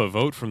picked up a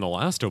vote from the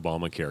last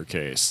Obamacare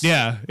case.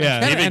 Yeah.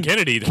 Even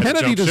Kennedy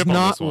does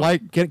not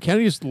like.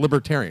 Kennedy's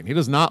libertarian. He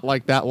does not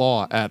like that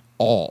law at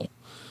all.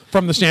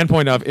 from the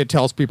standpoint of it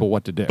tells people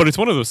what to do. But it's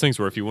one of those things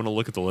where if you want to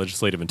look at the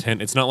legislative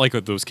intent, it's not like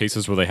those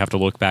cases where they have to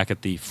look back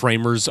at the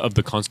framers of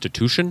the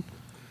Constitution.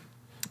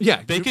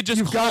 yeah, They could just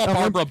you've call got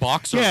Barbara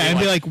Boxer Yeah, and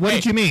be like, what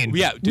did you mean?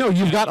 Yeah, No,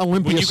 you've got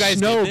Olympia when you guys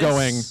Snow did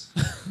going, this-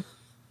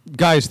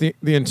 guys, the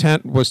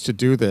intent was to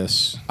do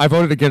this. I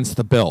voted against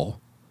the bill.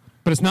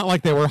 But it's not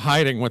like they were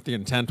hiding what the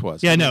intent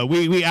was. Yeah, no,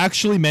 we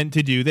actually meant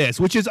to do this,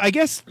 which is, I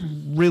guess,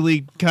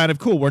 really kind of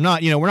cool. We're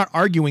not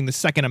arguing the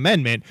Second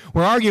Amendment.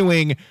 We're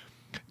arguing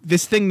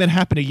this thing that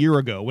happened a year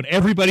ago when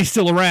everybody's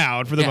still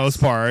around for the Yes. most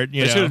part.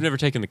 You They know. should have never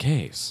taken the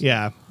case.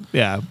 Yeah,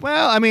 yeah.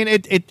 Well, I mean,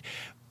 it.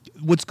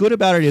 What's good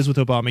about it is with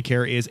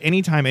Obamacare is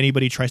anytime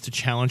anybody tries to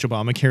challenge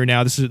Obamacare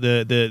now, this is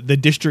the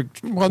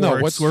district Well, no,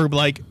 courts what's- were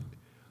like,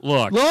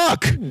 Look,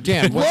 look,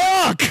 Dan,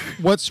 look.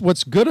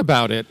 what's good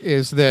about it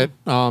is that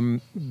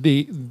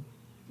the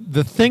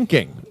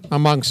thinking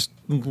amongst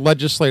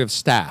legislative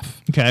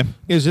staff Okay.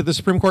 is that the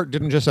Supreme Court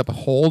didn't just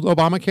uphold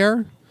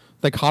Obamacare,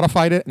 they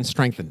codified it and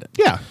strengthened it.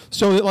 Yeah.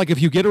 So that, like,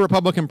 if you get a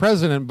Republican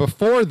president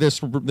before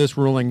this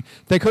ruling,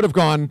 they could have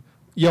gone,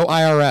 "Yo,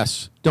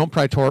 IRS, don't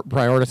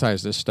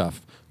prioritize this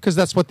stuff," because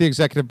that's what the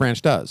executive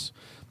branch does.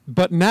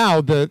 But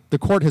now the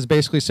court has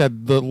basically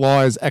said the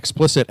law is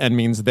explicit and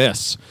means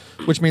this,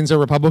 which means a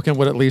Republican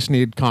would at least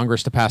need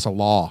Congress to pass a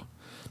law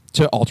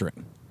to alter it.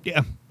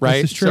 Yeah.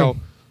 Right? This is true. So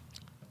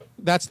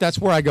that's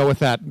where I go with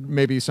that.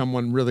 Maybe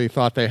someone really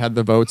thought they had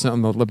the votes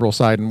on the liberal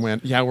side and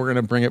went, "Yeah, we're going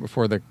to bring it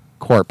before the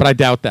court." But I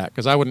doubt that,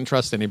 because I wouldn't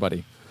trust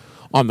anybody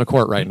on the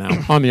court right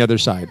now on the other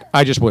side.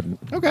 I just wouldn't.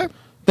 Okay.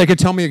 They could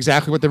tell me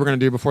exactly what they were going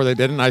to do before they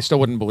did it, and I still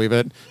wouldn't believe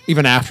it,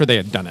 even after they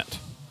had done it.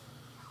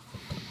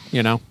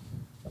 You know?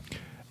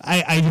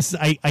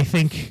 I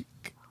think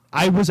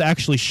I was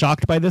actually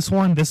shocked by this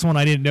one. This one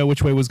I didn't know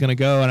which way it was going to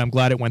go, and I'm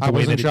glad it went the I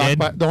way wasn't that it shocked. did.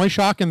 By, the only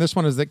shock in this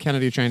one is that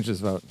Kennedy changed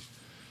his vote.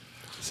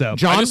 So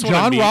John just wanna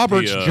John meet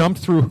Roberts the, jumped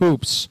through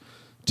hoops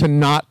to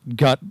not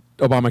gut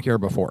Obamacare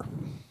before.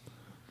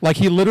 Like,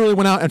 he literally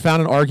went out and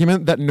found an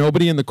argument that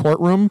nobody in the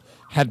courtroom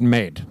had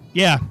made.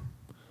 yeah,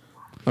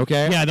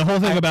 Okay? yeah, the whole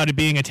thing about it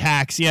being a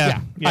tax. Yeah,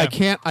 I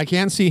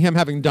can't see him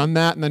having done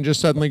that and then just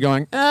suddenly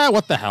going,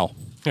 what the hell?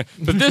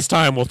 but this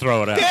time we'll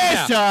throw it out.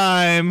 This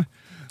time.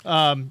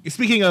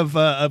 Speaking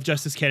of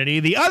Justice Kennedy,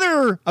 the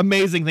other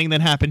amazing thing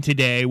that happened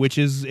today, which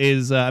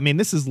is I mean,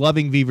 this is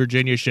Loving v.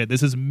 Virginia shit.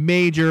 This is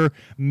major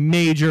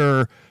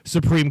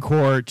Supreme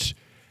Court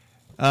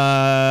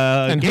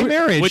gay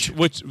marriage.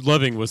 Which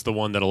Loving was the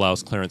one that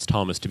allows Clarence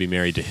Thomas to be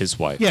married to his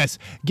wife. Yes,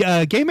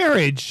 gay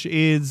marriage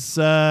is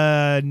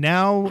now.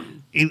 Now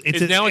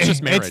it's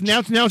just marriage. Now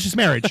it's just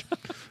marriage.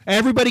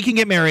 Everybody can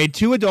get married.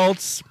 2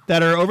 adults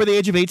that are over the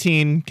age of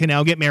 18 can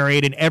now get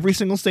married in every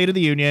single state of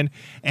the union,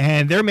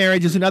 and their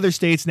marriages in other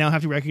states now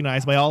have to be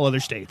recognized by all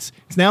other states.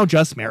 It's now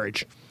just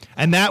marriage,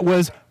 and that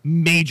was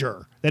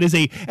major. That is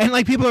and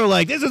like people are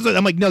like, this is.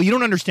 I'm like, no, you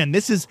don't understand.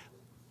 This is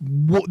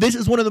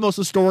one of the most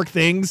historic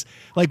things.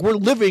 Like, we're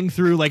living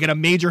through like a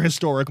major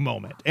historic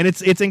moment, and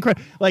it's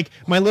incredible. Like,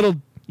 my little,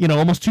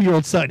 almost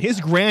 2-year-old son,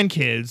 his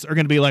grandkids are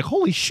going to be like,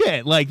 holy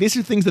shit, like, these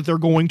are things that they're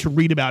going to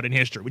read about in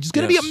history, which is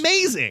going to Yes. be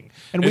amazing.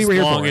 And As we were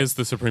here long for it. as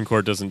the Supreme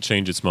Court doesn't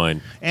change its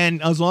mind.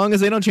 And as long as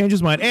they don't change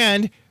his mind,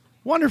 and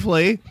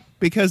wonderfully,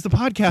 because the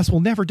podcast will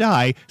never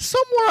die,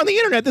 somewhere on the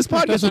internet, this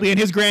podcast will be, and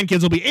his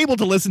grandkids will be able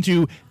to listen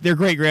to their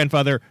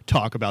great-grandfather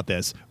talk about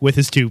this with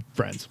his 2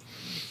 friends.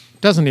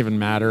 Doesn't even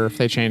matter if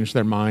they change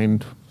their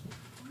mind.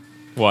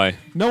 Why?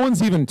 No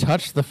one's even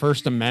touched the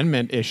First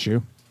Amendment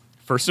issue.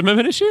 First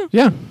Amendment issue?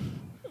 Yeah.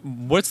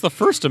 What's the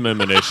First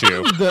Amendment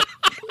issue?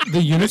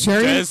 The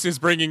Unitarian... Des is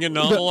bringing a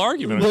novel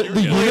argument.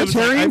 The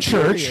Unitarian I'm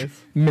Church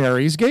curious.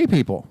 marries gay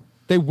people.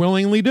 They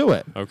willingly do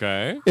it.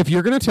 Okay. If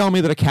you're going to tell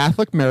me that a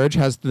Catholic marriage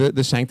has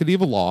the sanctity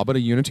of a law, but a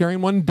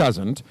Unitarian one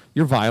doesn't,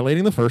 you're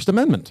violating the First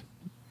Amendment.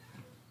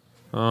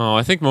 Oh,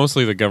 I think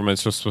mostly the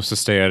government's just supposed to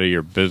stay out of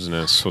your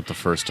business with the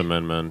First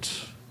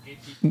Amendment.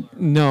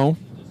 No.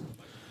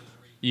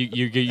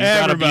 You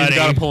Everybody.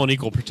 gotta pull an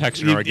equal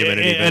protection argument.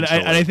 and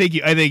I think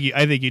you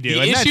do.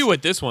 The And issue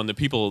with this one,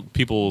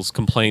 people's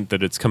complaint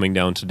that it's coming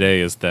down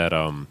today is that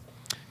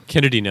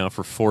Kennedy now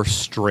for 4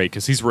 straight,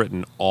 because he's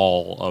written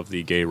all of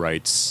the gay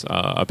rights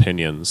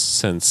opinions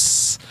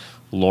since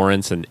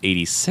Lawrence in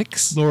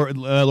 '86.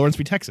 Lawrence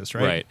v. Texas,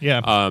 right? Right.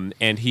 Yeah.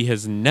 And he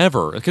has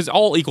never, because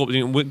all equal,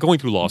 going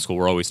through law school,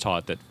 we're always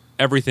taught that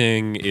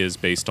everything is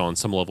based on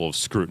some level of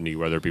scrutiny,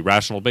 whether it be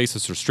rational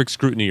basis or strict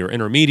scrutiny or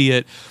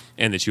intermediate,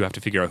 and that you have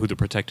to figure out who the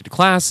protected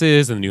class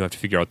is, and then you have to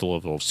figure out the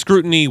level of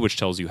scrutiny, which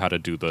tells you how to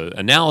do the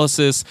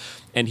analysis.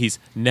 And he's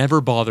never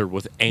bothered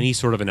with any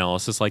sort of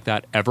analysis like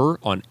that ever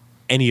on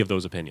any of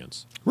those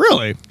opinions.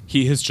 Really?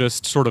 He has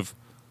just sort of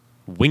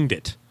winged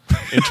it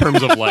in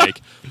terms of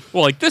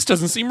this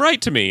doesn't seem right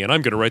to me, and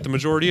I'm going to write the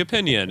majority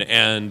opinion.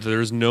 And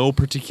there's no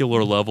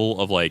particular level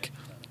of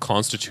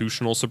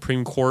constitutional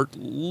Supreme Court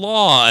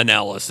law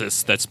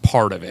analysis that's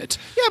part of it.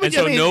 Yeah, but and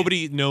so I mean-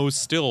 nobody knows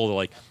still,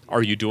 like,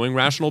 are you doing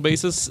rational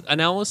basis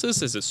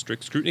analysis? Is it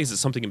strict scrutiny? Is it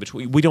something in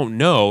between? We don't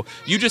know.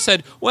 You just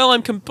said, well,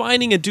 I'm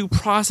combining a due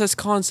process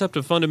concept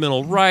of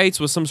fundamental rights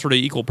with some sort of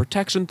equal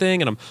protection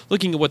thing, and I'm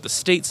looking at what the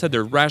state said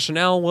their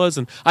rationale was,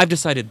 and I've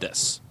decided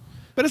this.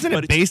 But isn't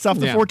But it based off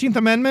the yeah. 14th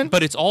Amendment?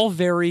 But it's all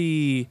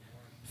very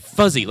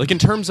fuzzy. Like, in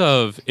terms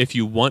of if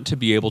you want to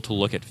be able to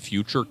look at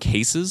future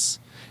cases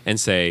and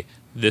say,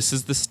 this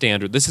is the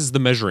standard, this is the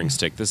measuring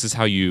stick, this is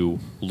how you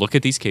look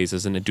at these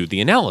cases and do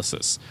the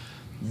analysis.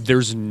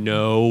 There's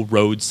no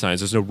road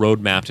signs, there's no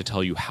roadmap to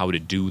tell you how to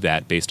do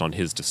that based on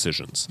his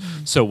decisions.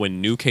 So when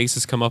new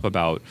cases come up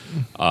about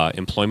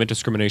employment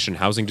discrimination,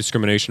 housing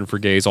discrimination for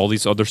gays, all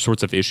these other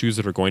sorts of issues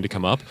that are going to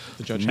come up,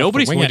 judge has to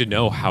nobody's wing going it. to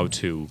know how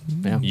to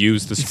Yeah.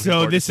 use the Supreme so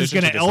Court this is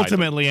decision going to decide them.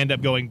 ultimately end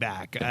up going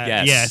back.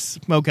 Yes. Yes.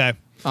 Okay.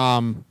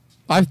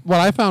 What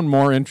I found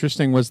more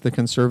interesting was the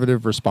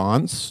conservative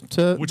response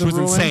to Which the was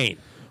ruling, insane.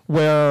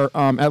 where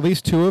at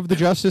least two of the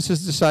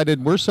justices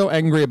decided, we're so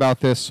angry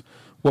about this,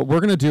 what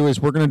we're going to do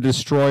is we're going to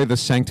destroy the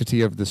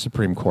sanctity of the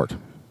Supreme Court.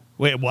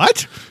 Wait,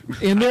 what?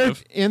 In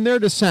their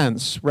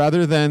dissents,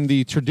 rather than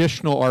the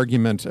traditional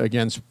argument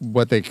against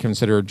what they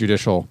consider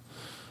judicial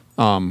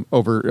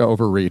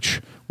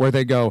overreach, where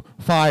they go,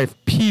 5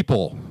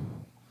 people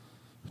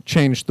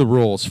changed the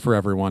rules for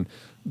everyone.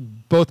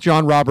 Both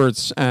John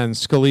Roberts and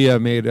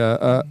Scalia made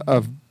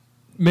a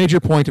major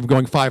point of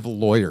going 5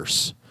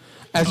 lawyers,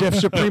 as if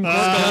Supreme Court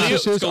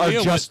justices are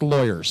Scalia just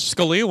lawyers.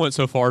 Scalia went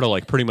so far to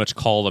like pretty much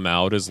call them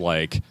out as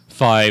like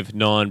 5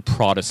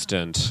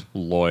 non-Protestant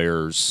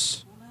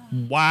lawyers.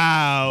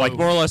 Wow. Like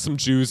more or less some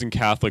Jews and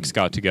Catholics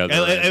got together. I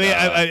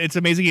mean, it's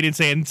amazing he didn't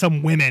say and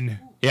some women.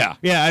 yeah.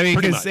 Yeah, I mean,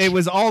 Pretty because much. it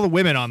was all the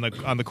women on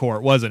the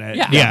court, wasn't it?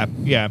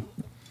 Yeah.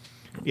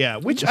 Yeah.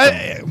 Which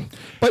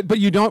But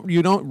you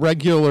don't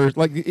regular,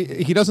 like,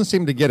 he doesn't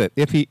seem to get it.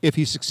 If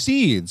he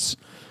succeeds,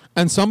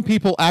 and some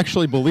people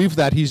actually believe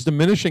that, he's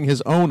diminishing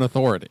his own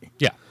authority.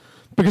 Yeah.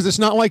 Because it's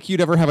not like you'd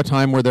ever have a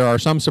time where there are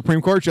some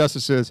Supreme Court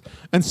justices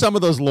and some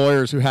of those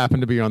lawyers who happen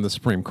to be on the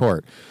Supreme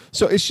Court.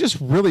 So it's just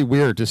really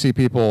weird to see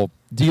people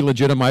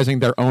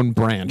delegitimizing their own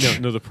branch.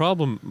 No, the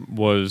problem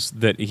was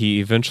that he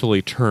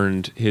eventually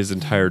turned his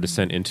entire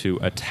dissent into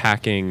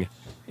attacking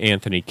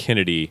Anthony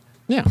Kennedy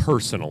Yeah.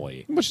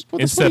 personally Well, that's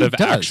what instead he of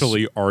does.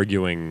 actually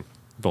arguing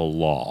the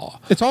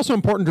law. It's also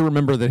important to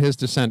remember that his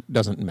dissent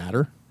doesn't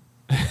matter.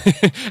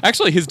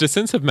 Actually, his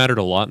dissents have mattered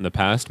a lot in the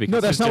past because No,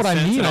 that's his not what I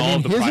dissents mean. in all I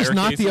of mean, the his is prior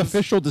not the cases-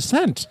 official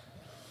dissent.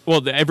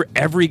 Well,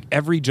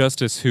 every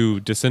justice who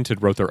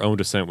dissented wrote their own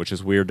dissent, which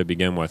is weird to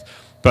begin with.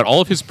 But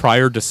all of his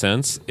prior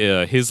dissents,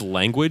 his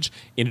language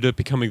ended up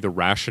becoming the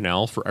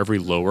rationale for every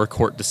lower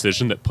court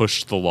decision that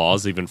pushed the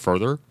laws even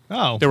further.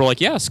 Oh. They were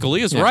like, yeah,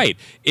 Scalia's Yeah. right.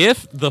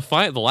 If the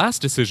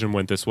last decision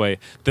went this way,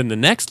 then the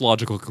next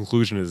logical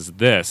conclusion is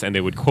this. And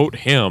they would quote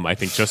him, I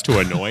think, just to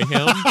annoy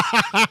him.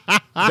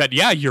 That,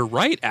 yeah, you're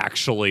right,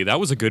 actually. That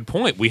was a good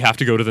point. We have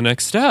to go to the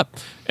next step.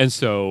 And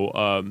so,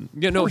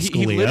 he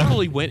Scalia.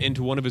 literally went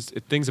into one of his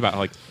things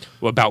about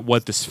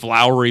what this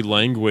flowery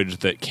language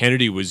that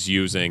Kennedy was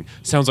using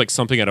sounds like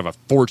something out of a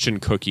fortune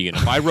cookie. And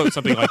if I wrote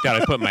something like that,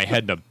 I'd put my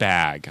head in a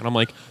bag. And I'm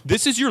like,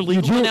 this is your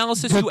legal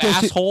analysis, you does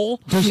he- asshole?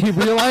 Does he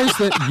realize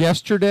that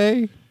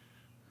yesterday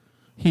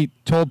he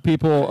told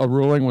people a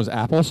ruling was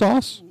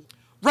applesauce?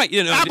 Right,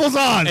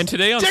 Applesauce! And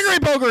today on Jiggery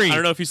pokery! I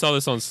don't know if you saw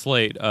this on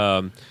Slate.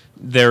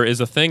 There is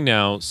a thing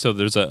now. So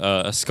there's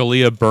a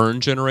Scalia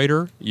burn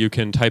generator. You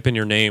can type in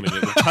your name and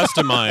it will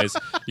customize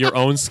your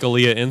own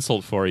Scalia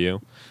insult for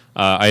you.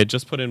 I had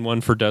just put in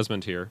one for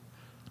Desmond here.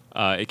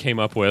 It came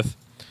up with,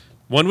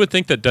 one would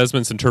think that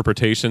Desmond's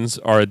interpretations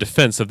are a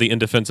defense of the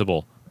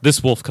indefensible.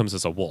 This wolf comes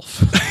as a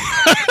wolf.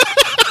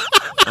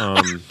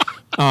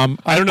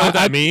 I don't know what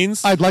that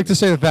means. I'd like to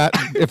say that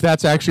if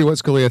that's actually what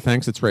Scalia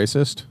thinks, it's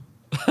racist.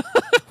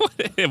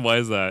 Why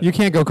is that? You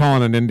can't go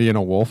calling an Indian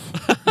a wolf.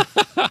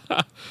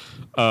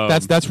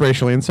 That's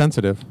racially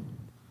insensitive.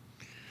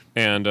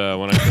 And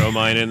when I throw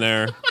mine in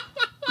there...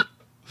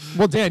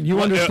 Well, Dan, you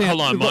understand.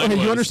 hold on, mine you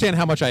was- understand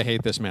how much I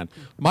hate this man.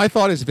 My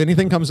thought is, if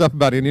anything comes up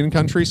about Indian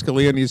country,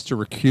 Scalia needs to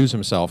recuse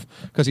himself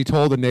because he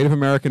told a Native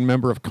American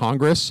member of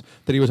Congress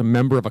that he was a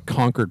member of a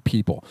conquered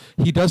people.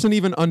 He doesn't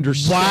even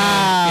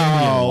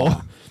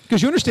understand.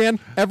 Because you understand,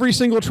 every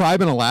single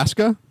tribe in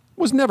Alaska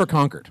was never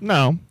conquered.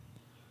 No,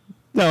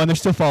 and they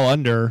still fall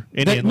under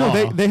Indian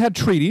law. They had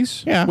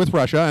treaties Yeah. with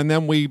Russia, and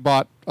then we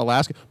bought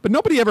Alaska, but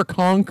nobody ever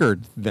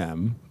conquered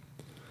them.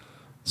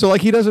 So,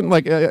 like, he doesn't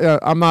like.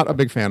 I'm not a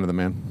big fan of the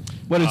man.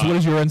 What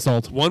is your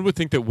insult? One would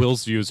think that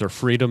Will's views are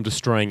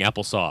freedom-destroying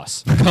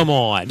applesauce. Come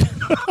on.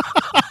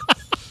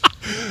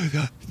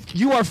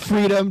 You are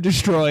freedom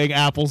destroying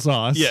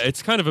applesauce. Yeah,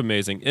 it's kind of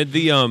amazing.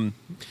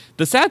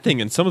 The sad thing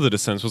in some of the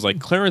dissents was like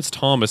Clarence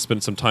Thomas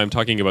spent some time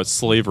talking about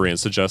slavery and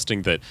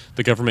suggesting that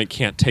the government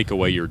can't take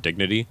away your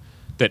dignity,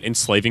 that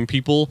enslaving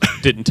people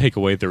didn't take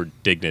away their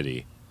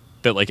dignity,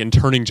 that like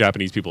interning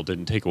Japanese people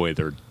didn't take away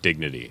their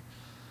dignity.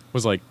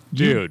 was like,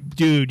 dude,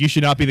 you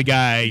should not be the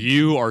guy.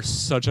 you are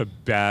such a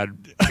bad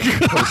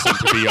person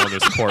to be on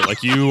this court.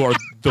 Like, you are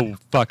the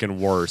fucking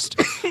worst.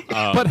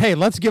 But hey,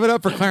 let's give it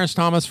up for Clarence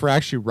Thomas for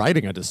actually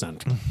writing a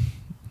dissent.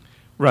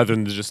 Rather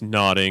than just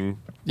nodding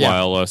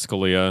while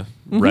Scalia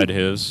read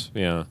his.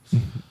 Yeah.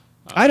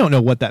 I don't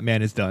know what that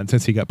man has done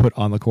since he got put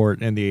on the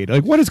court in the 80s.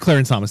 Like, what has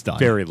Clarence Thomas done?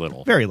 Very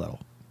little. Very little.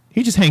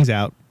 He just hangs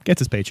out, gets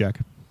his paycheck.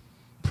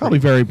 Probably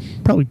very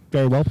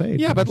well paid.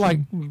 Yeah, but like,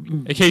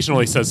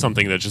 Occasionally says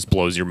something that just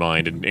blows your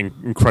mind and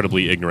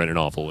incredibly ignorant and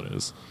awful it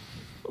is.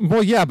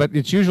 well, yeah, but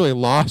it's usually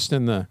lost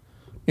in the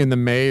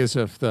maze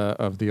of the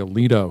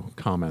Alito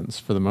comments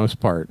for the most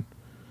part.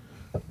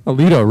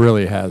 Alito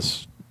really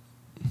has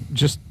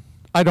just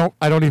I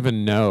don't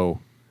even know.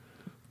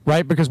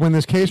 Right, because when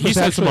this case was He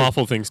said actually, some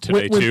awful things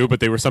today too,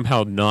 but they were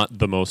somehow not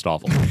the most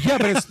awful. yeah,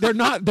 but they're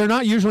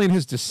not usually in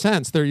his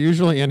dissents. They're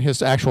usually in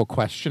his actual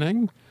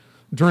questioning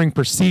during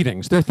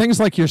proceedings. They're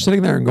things like you're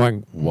sitting there and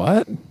going,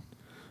 "What?"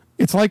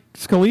 It's like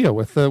Scalia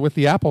with the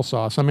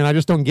applesauce. I mean, I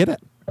just don't get it.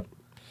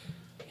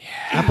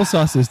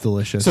 Applesauce is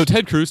delicious. So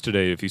Ted Cruz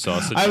today, if you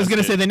saw, I was going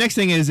to say the next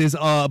thing is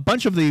a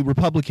bunch of the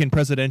Republican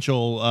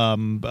presidential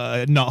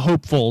not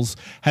hopefuls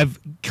have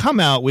come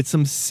out with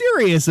some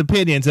serious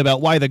opinions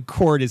about why the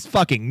court is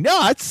fucking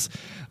nuts.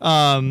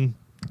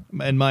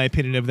 And my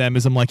opinion of them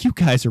is, I'm like, you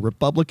guys are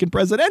Republican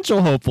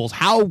presidential hopefuls.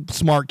 How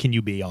smart can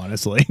you be,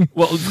 honestly?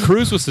 Well,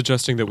 Cruz was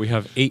suggesting that we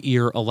have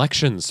 8-year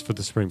elections for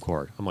the Supreme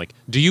Court. I'm like,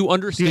 do you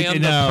understand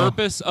Dude, the no.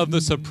 purpose of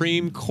the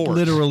Supreme Court?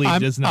 Literally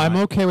does not. I'm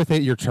okay with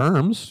 8-year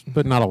terms,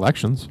 but not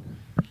elections.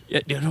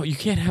 Yeah, you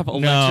can't have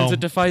elections. No. It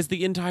defies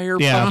the entire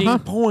Yeah. fucking Uh-huh.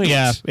 point.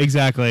 Yeah,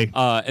 exactly.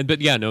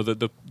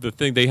 The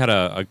thing, they had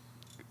a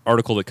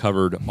article that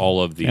covered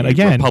all of the And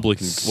again,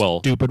 Republican,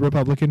 stupid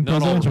Republican not all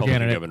presidential Republican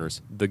candidate.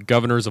 governors. The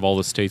governors of all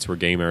the states where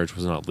gay marriage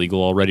was not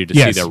legal already to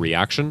Yes. see their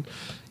reaction.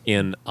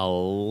 In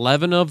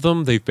 11 of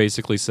them, they've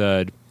basically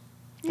said,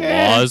 the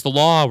Yeah. law is the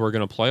law. We're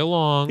going to play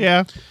along.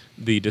 Yeah,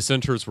 The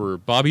dissenters were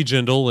Bobby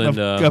Jindal in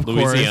of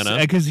Louisiana.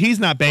 because he's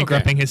not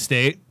bankrupting his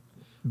state.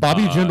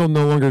 Bobby Jindal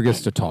no longer gets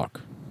to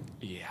talk.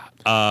 Yeah.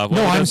 No, I'm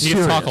he gets to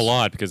talk a serious.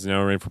 lot because now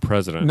we're running for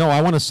president. No,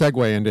 I want to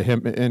segue into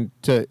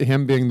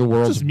him being the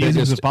world's Just musings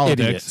biggest of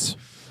politics. idiots.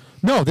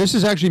 No, this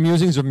is actually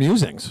musings of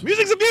musings.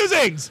 Musings of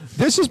musings.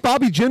 This is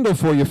Bobby Jindal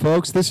for you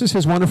folks. This is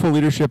his wonderful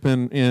leadership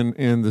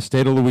in the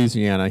state of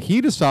Louisiana.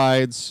 He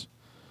decides,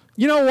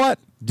 you know what,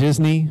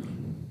 Disney,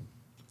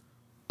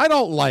 I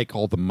don't like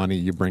all the money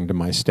you bring to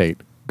my state.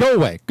 Go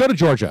away. Go to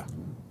Georgia.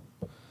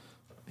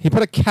 He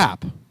put a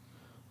cap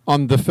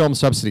on the film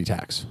subsidy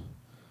tax.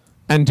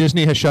 And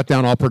Disney has shut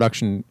down all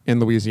production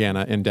in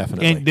Louisiana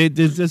indefinitely. And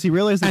does he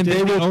realize that And they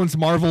Disney will- owns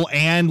Marvel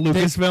and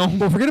Lucasfilm?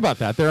 Well, forget about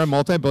that. They're a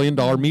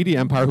multi-billion-dollar media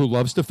empire who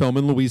loves to film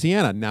in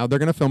Louisiana. Now they're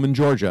going to film in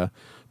Georgia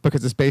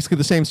because it's basically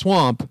the same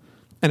swamp,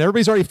 and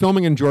everybody's already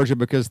filming in Georgia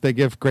because they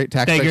give great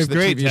tax They breaks give to the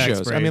great TV tax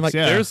shows. I breaks, mean, like,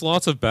 yeah. There's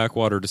lots of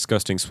backwater,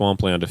 disgusting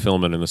swampland to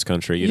film in this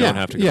country. You Yeah, don't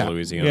have to go yeah. to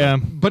Louisiana. Yeah.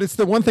 but it's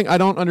the one thing I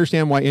don't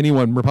understand why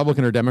anyone,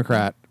 Republican or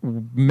Democrat,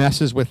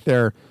 messes with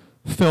their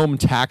film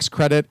tax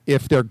credit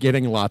if they're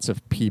getting lots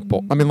of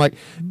people. I mean, like,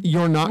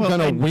 you're not Well, going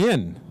to and-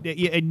 win.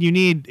 Yeah, and you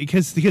need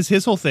because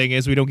his whole thing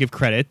is we don't give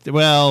credit.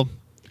 Well,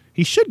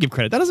 he should give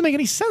credit. That doesn't make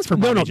any sense for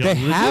No, Bobby they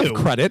Jindal to have do.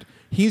 credit.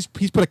 He's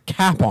put a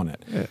cap on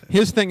it.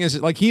 His thing is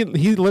like he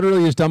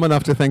literally is dumb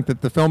enough to think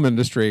that the film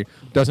industry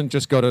doesn't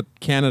just go to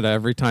Canada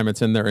every time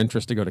it's in their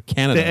interest to go to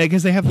Canada.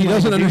 Because they have the He money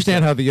doesn't to do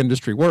understand so. how the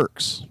industry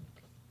works.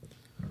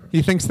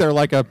 He thinks they're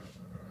like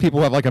people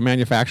who have like a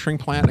manufacturing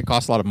plant. It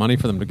costs a lot of money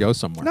for them to go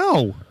somewhere.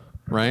 No,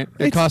 right?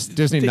 It It's- costs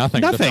Disney nothing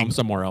to nothing. film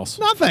somewhere else.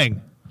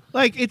 nothing.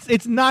 Like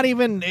it's not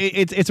even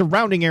it's a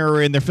rounding error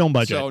in their film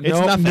budget. So it's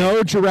nothing.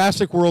 no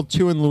Jurassic World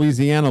 2 in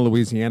Louisiana.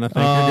 Thank you,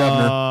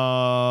 Governor.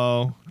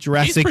 Oh, He's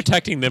Jurassic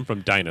protecting them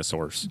from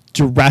dinosaurs.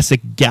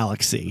 Jurassic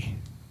Galaxy.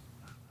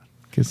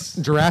 Because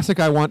Jurassic,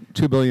 I want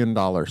 $2 billion.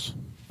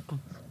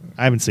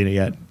 I haven't seen it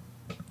yet.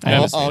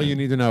 All you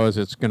need to know is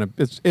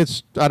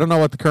it's I don't know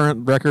what the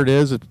current record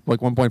is. It's like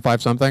 1.5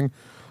 something.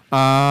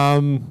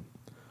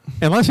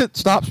 Unless it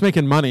stops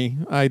making money,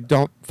 I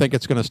don't think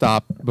it's going to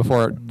stop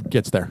before it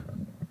gets there.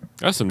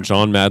 That's some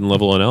John Madden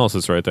level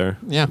analysis right there.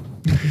 Yeah.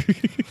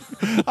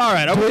 All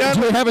right, are we Do done?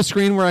 we have a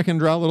screen where I can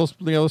draw little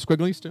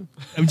squigglies too?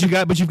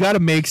 But you've got to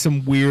make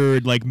some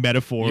weird like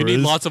metaphors. You need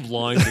lots of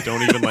lines that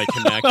don't even like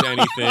connect to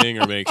anything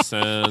or make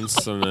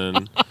sense, and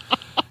then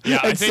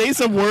and say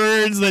some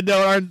words that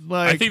aren't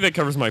like. I think that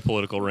covers my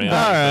political rant.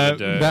 All right. for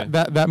the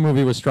day. That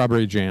movie was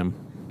Strawberry Jam.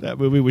 that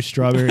movie was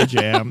Strawberry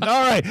Jam.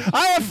 All right.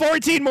 I have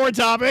 14 more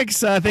topics.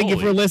 Thank you Holy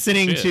for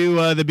listening shit.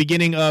 to the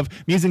beginning of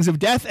Musings of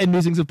Death and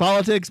Musings of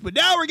Politics. But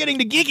now we're getting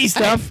to geeky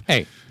stuff.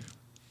 Hey,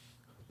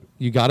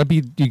 you gotta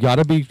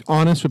be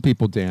honest with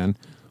people, Dan.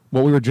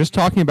 What we were just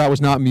talking about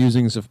was not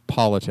musings of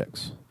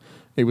politics.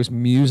 It was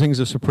musings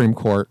of Supreme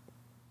Court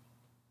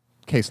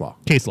case law.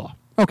 Case law.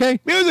 Okay?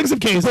 Musings of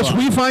case Which law.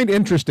 we find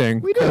interesting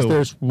We because do.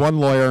 there's one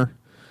lawyer,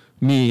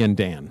 me and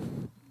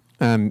Dan.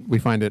 And we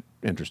find it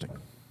interesting.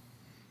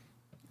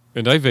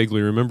 And I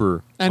vaguely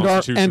remember And our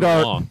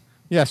constitutional law.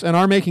 Yes, and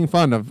our making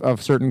fun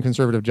of certain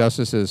conservative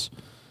justices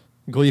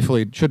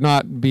gleefully should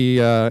not be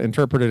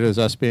interpreted as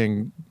us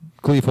being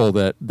gleeful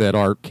that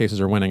our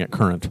cases are winning at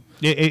current.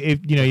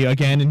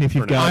 If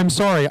you've got, I'm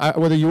sorry,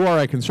 whether you are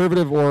a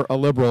conservative or a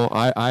liberal,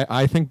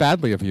 I think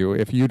badly of you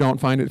if you don't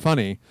find it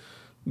funny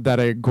that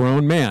a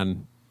grown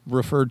man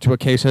referred to a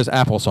case as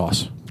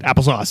applesauce.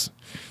 Applesauce.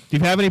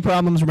 If you have any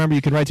problems, remember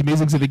you can write to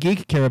Musings of a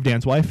Geek, care of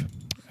Dan's wife,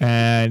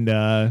 and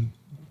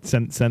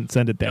send it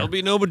there. There'll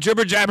be no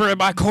jibber jabber in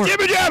my court.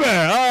 Jibber jabber.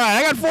 All right,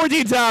 I got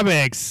 14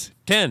 topics.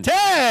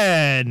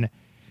 10.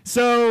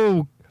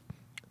 So,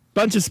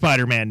 bunch of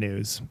Spider-Man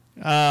news.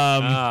 Wait, we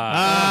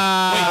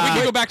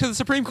can go back to the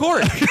Supreme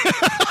Court.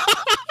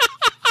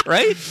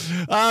 Right?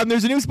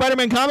 There's a new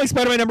Spider-Man comic,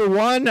 Spider-Man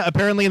 #1.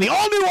 Apparently, in the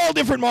all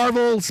different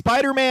Marvel,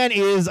 Spider-Man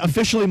is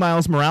officially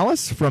Miles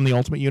Morales from the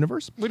Ultimate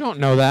Universe. We don't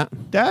know that.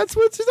 That's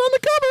what's on the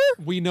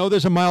cover. We know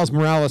there's a Miles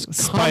Morales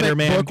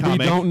Spider-Man comic book. We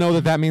comic. don't know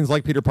that means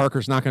like Peter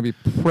Parker's not going to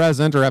be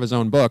present or have his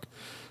own book.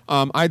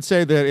 I'd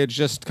say that it's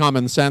just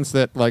common sense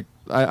that like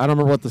I don't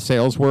remember what the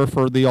sales were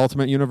for the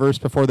Ultimate Universe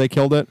before they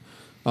killed it.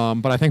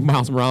 But I think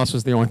Miles Morales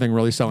was the only thing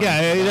really selling.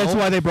 Yeah, that's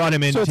why they brought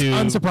him into. So it's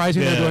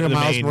unsurprising they're doing a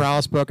Miles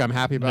Morales book. I'm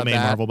happy about main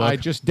that. Marvel book. I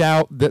just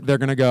doubt that they're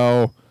going to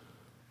go,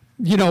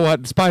 you know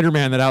what,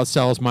 Spider-Man that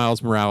outsells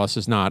Miles Morales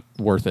is not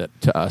worth it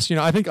to us.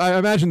 I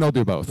imagine they'll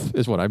do both,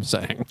 is what I'm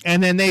saying.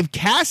 And then they've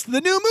cast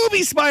the new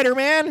movie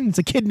Spider-Man. It's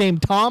a kid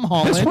named Tom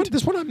Holland.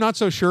 This one I'm not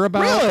so sure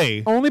about.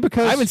 Really? Only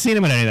because I haven't seen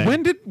him in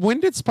anything. When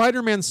did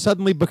Spider-Man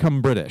suddenly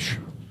become British?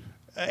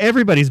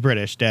 Everybody's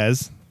British, Des.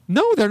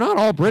 No, they're not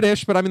all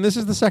British, but I mean, this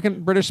is the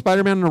second British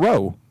Spider-Man in a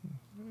row.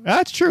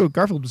 That's true.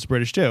 Garfield was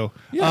British too.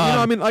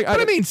 Yeah,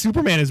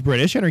 Superman is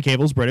British. Henry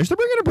Cavill's British. They're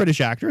bringing in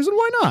British actors, and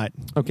why not?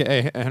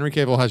 Okay, Henry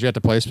Cavill has yet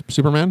to play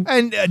Superman.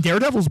 And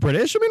Daredevil's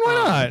British. I mean, why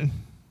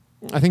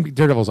not? I think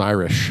Daredevil's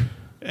Irish.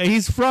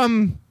 He's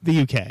from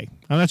the UK.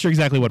 I'm not sure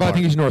exactly what But I part.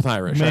 think he's North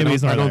Irish. Maybe I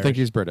he's North don't Irish. think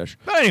he's British.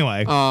 But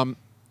anyway.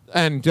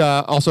 And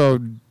also,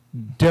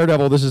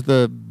 Daredevil, this is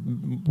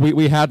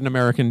we had an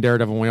American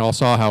Daredevil, and we all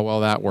saw how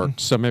well that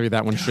worked. So maybe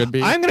that one should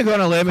be. I'm going to go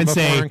on a limb and a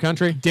say foreign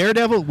country?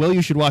 Daredevil, Will,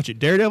 you should watch it.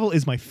 Daredevil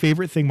is my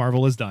favorite thing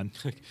Marvel has done.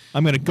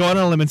 I'm going to go on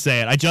a lim and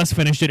say it. I just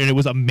finished it, and it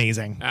was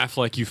amazing.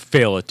 Affleck, you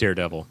fail at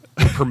Daredevil.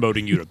 We're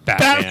promoting you to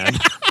Batman.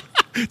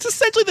 It's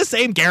essentially the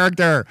same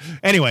character.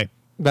 Anyway,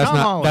 Tom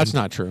Holland. That's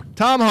not true.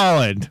 Tom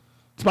Holland,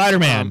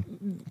 Spider-Man,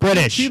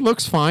 British. He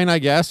looks fine, I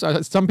guess.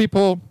 Some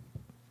people,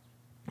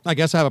 I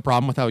guess, have a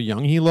problem with how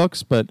young he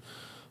looks, but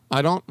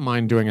I don't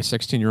mind doing a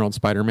 16-year-old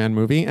Spider-Man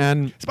movie.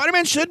 And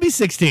Spider-Man should be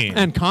 16.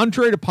 And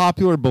contrary to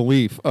popular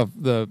belief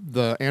of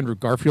the Andrew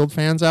Garfield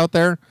fans out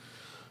there,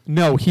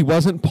 no, he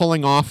wasn't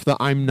pulling off the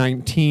I'm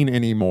 19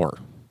 anymore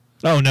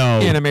Oh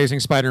no. in Amazing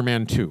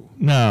Spider-Man 2.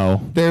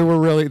 No. They were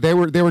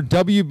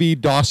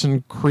WB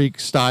Dawson Creek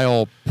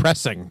style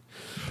pressing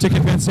to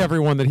convince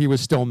everyone that he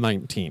was still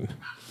 19.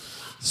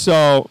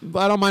 So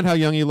I don't mind how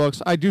young he looks.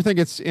 I do think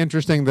it's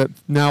interesting that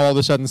now all of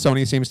a sudden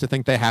Sony seems to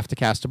think they have to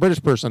cast a British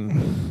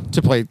person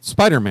to play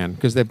Spider-Man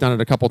because they've done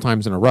it a couple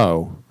times in a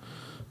row.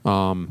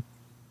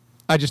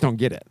 I just don't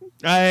get it.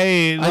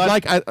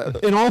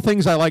 In all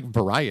things, I like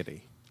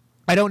variety.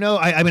 I don't know.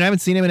 I mean, I haven't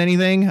seen him in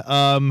anything.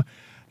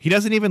 He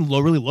doesn't even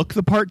really look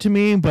the part to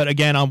me. But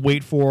again, I'll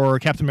wait for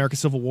Captain America: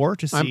 Civil War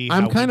to see.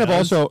 I'm how kind he of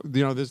does. also,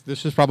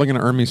 this is probably going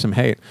to earn me some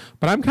hate,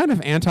 but I'm kind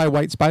of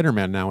anti-white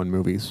Spider-Man now in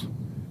movies.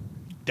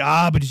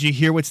 But did you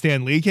hear what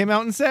Stan Lee came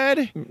out and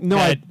said? No,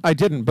 That I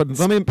didn't. But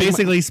let me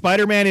basically,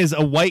 Spider-Man is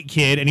a white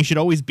kid, and he should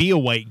always be a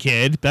white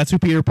kid. That's who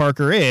Peter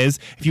Parker is.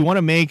 If you want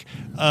to make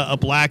a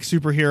black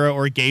superhero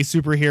or a gay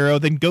superhero,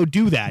 then go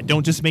do that.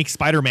 Don't just make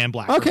Spider-Man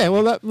black. Okay,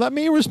 well, let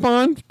me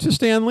respond to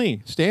Stan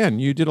Lee. Stan,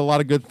 you did a lot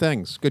of good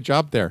things. Good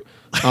job there.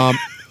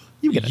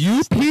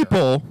 You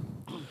people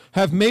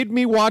have made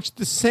me watch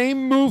the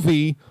same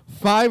movie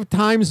 5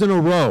 times in a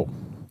row,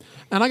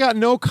 and I got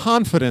no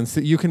confidence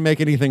that you can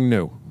make anything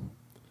new.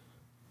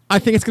 I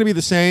think it's going to be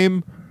the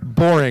same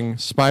boring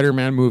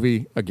Spider-Man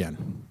movie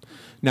again.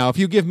 Now, if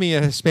you give me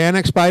a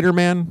Hispanic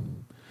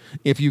Spider-Man,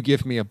 if you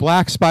give me a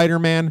black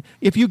Spider-Man,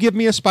 if you give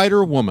me a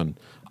Spider-Woman,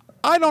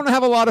 I don't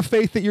have a lot of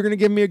faith that you're going to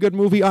give me a good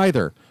movie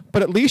either.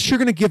 But at least you're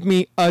going to give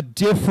me a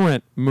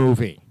different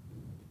movie.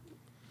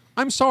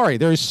 I'm sorry.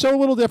 There is so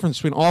little difference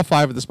between all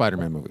 5 of the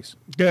Spider-Man movies.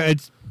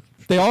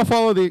 They all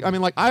follow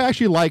I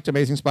actually liked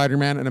Amazing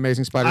Spider-Man and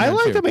Amazing Spider-Man 2.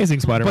 I liked Amazing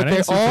Spider-Man.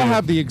 But they all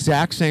have the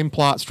exact same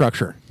plot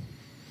structure.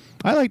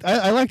 I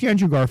liked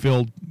Andrew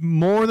Garfield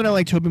more than I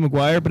liked Tobey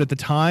Maguire, but at the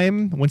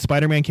time when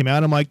Spider-Man came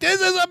out, I'm like,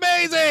 this is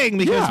amazing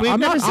because we've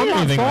never seen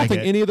anything like faulting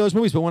it. any of those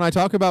movies, but when I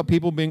talk about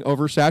people being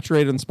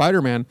oversaturated in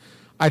Spider-Man,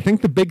 I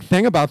think the big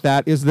thing about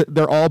that is that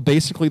they're all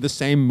basically the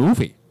same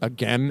movie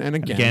again and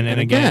again and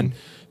again.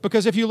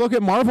 Because if you look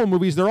at Marvel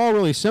movies, they're all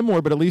really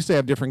similar, but at least they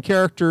have different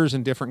characters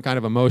and different kind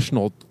of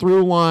emotional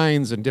through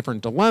lines and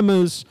different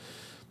dilemmas.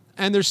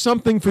 And there's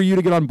something for you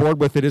to get on board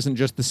with that isn't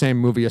just the same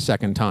movie a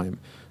second time.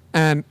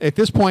 And at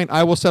this point,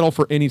 I will settle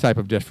for any type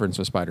of difference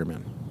with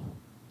Spider-Man.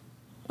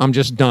 I'm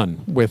just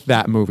done with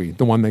that movie,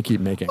 the one they keep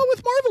making. Well,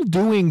 with Marvel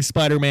still doing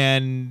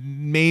Spider-Man,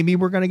 maybe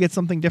we're going to get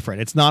something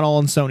different. It's not all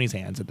in Sony's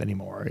hands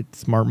anymore.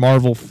 It's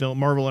Marvel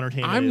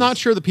Entertainment. I'm not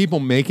sure the people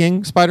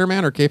making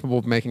Spider-Man are capable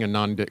of making a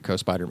non-Ditko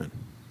Spider-Man.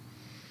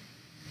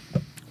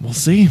 We'll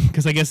see,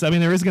 because I guess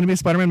there is going to be a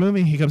Spider-Man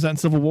movie. He comes out in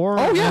Civil War.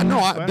 Oh yeah, and no,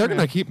 Spider-Man. they're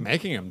gonna keep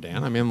making him,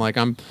 Dan. I mean, like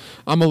I'm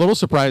a little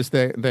surprised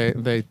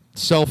they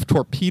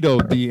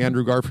self-torpedoed the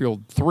Andrew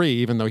Garfield 3,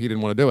 even though he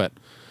didn't want to do it,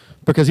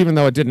 because even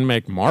though it didn't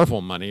make Marvel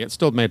money, it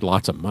still made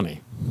lots of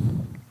money.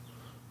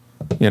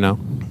 You know,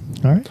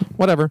 All right.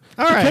 whatever.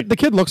 All right. The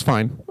kid looks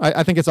fine.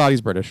 I think it's odd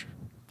he's British.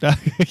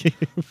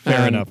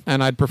 Fair enough.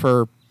 And I'd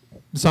prefer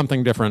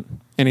something different.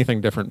 Anything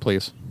different,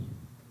 please.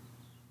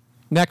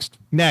 Next.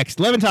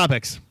 11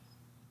 topics.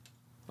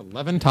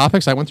 11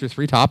 topics? I went through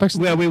 3 topics?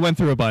 Well, we went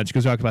through a bunch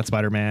because we talked about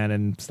Spider-Man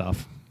and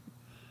stuff.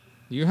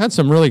 You had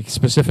some really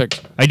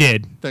specific I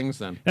did. things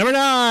then. Number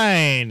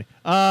 9.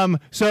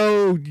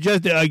 So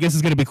just I guess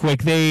it's going to be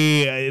quick.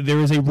 There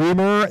is a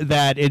rumor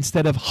that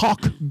instead of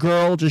Hawk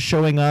Girl just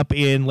showing up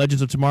in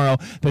Legends of Tomorrow,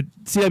 that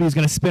CW is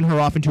going to spin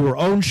her off into her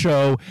own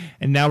show,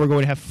 and now we're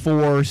going to have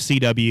 4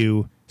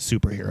 CW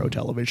superhero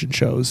television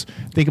shows.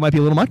 Think it might be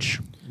a little much?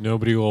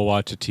 Nobody will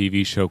watch a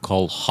TV show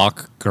called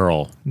Hawk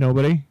Girl.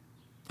 Nobody?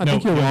 I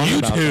think you're wrong You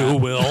about two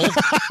that. will.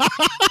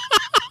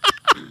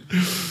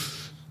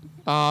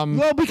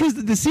 Well, because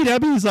the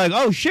CW is like,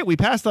 oh shit, we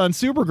passed on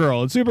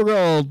Supergirl, and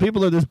Supergirl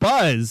people are this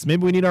buzz.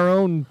 Maybe we need our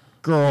own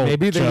girl.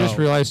 Maybe they show. just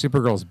realized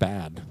Supergirl's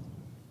bad.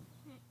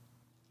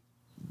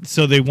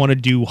 So they want to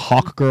do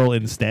Hawk Girl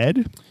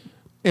instead.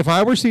 If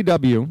I were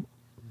CW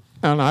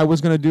and I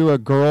was going to do a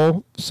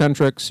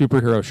girl-centric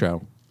superhero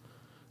show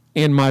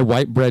in my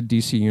white bread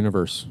DC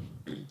universe,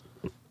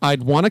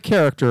 I'd want a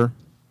character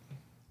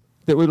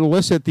that would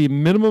elicit the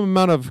minimum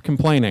amount of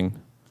complaining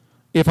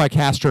if I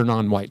cast her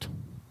non-white.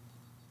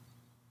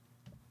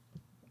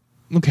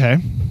 Okay.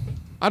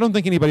 I don't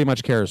think anybody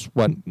much cares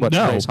what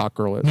No. race Hawk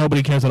Girl is.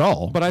 Nobody cares at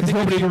all. But I think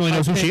nobody if you- really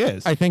knows I who she think-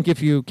 is. I think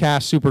if you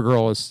cast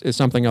Supergirl as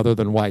something other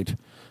than white,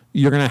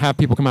 you're going to have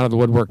people come out of the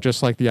woodwork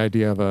just like the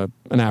idea of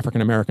an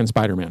African-American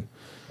Spider-Man.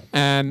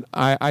 And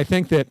I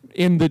think that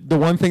in the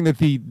one thing that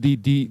the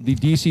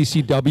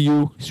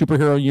DCCW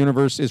superhero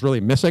universe is really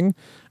missing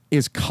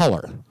is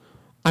color.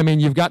 I mean,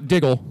 you've got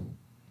Diggle.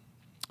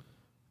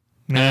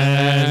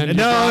 And you've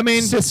no, got I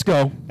mean,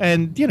 Cisco.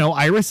 and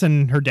Iris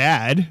and her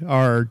dad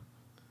are,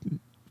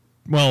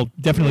 well,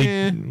 definitely.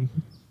 Eh.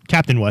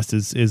 Captain West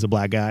is a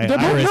black guy.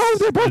 Iris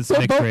is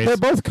mixed race. They're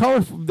both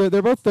colorful.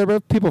 They're both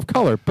people of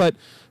color. But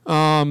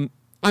I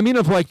mean,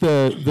 of like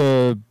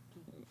the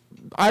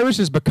Iris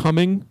is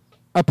becoming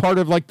a part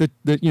of like the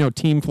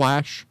Team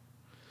Flash,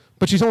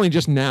 but she's only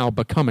just now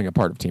becoming a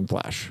part of Team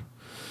Flash,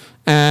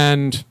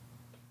 and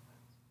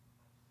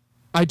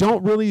I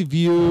don't really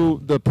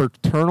view the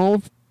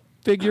paternal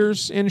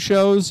figures in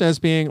shows as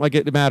being like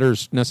it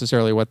matters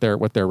necessarily what their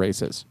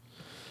race is,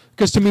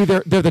 because to me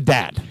they're the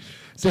dad.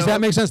 Does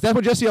that make sense? That's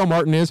what Jesse L.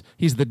 Martin is.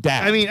 He's the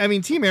dad. I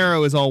mean, Team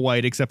Arrow is all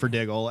white except for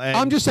Diggle. And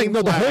I'm just saying, Team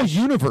no, the whole Flash-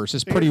 universe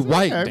is pretty It's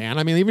white, okay. Dan.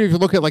 I mean, even if you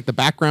look at like the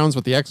backgrounds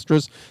with the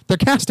extras, they're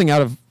casting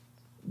out of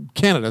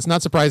Canada. It's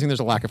not surprising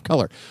there's a lack of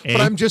color. But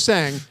I'm just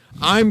saying,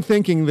 I'm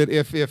thinking that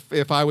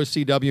if I was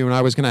CW and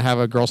I was going to have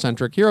a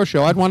girl-centric hero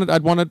show, I'd want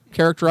a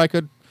character I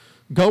could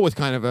go with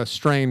kind of a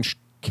strange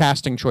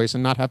casting choice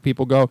and not have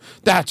people go,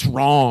 that's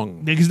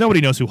wrong. Because nobody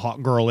knows who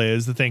Hawk Girl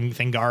is. The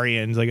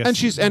Thingarians, I guess. And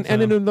she's and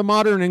in the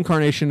modern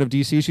incarnation of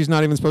DC, she's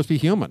not even supposed to be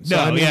human. So,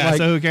 no, I mean, yeah. like,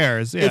 So who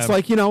cares? Yeah. it's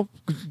like,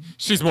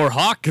 She's more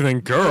hawk than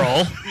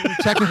girl.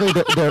 technically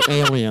they're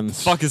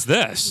aliens. Fuck is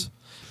this?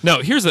 No,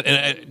 here's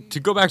to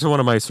go back to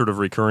one of my sort of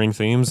recurring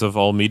themes of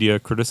all media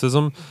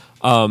criticism.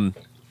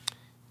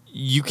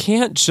 You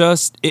can't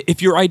just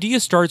if your idea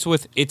starts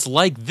with it's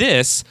like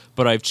this,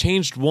 but I've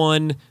changed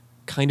one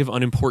kind of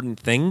unimportant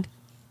thing,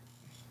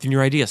 then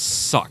your idea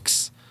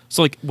sucks.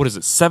 So like, what is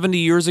it? 70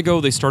 years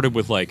ago, they started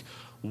with like,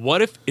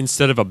 what if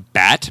instead of a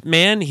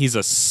Batman, he's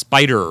a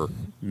Spider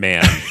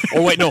Man?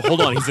 Or wait, no,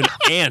 hold on, he's an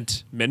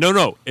Ant Man.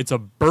 No, it's a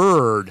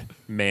Bird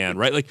Man,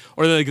 right? Like,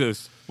 or like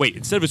this. Wait,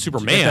 instead of a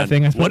Superman, that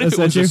thing I what if it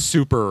sent was you? a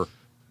Super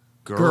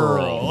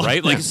Girl.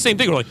 right? Like, it's the same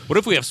thing. We're like, what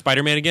if we have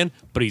Spider-Man again,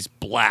 but he's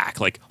black?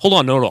 Like, hold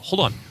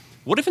on.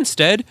 What if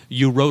instead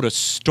you wrote a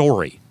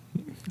story?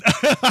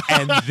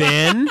 And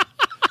then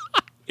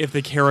if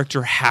the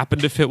character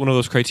happened to fit one of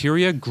those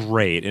criteria,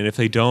 great. And if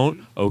they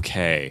don't,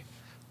 okay.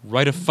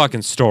 Write a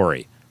fucking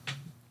story.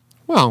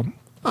 Well,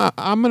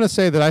 I'm going to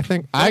say that I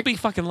think Don't be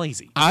fucking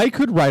lazy. I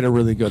could write a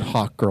really good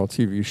Hawk Girl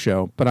TV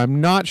show, but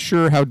I'm not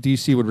sure how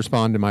DC would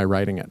respond to my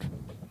writing it.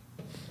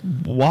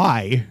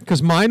 why?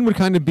 Because mine would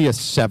kind of be a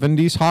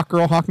 70s Hawk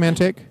Girl, Hawkman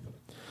take,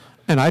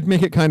 and I'd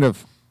make it kind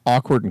of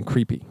awkward and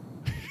creepy.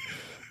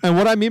 And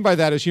what I mean by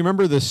that is, you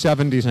remember the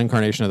 70s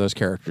incarnation of those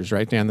characters,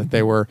 right, Dan? That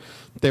they were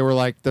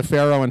like the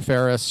Pharaoh and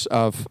Pharaoh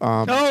of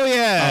Oh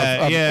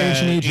yeah, of yeah.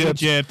 ancient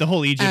Egypt. the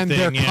whole Egypt and thing.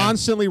 they're yeah.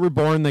 constantly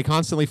reborn. They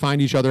constantly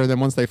find each other. And then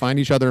once they find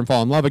each other and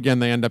fall in love again,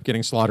 they end up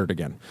getting slaughtered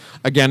again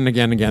and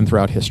again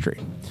throughout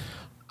history.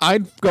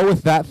 I'd go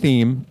with that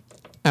theme,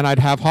 and I'd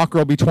have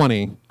Hawkgirl be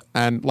 20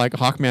 and like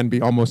Hawkman be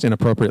almost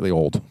inappropriately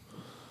old.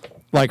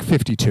 like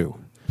 52.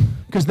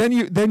 Because then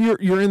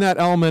you're in that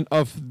element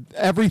of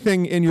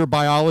everything in your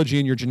biology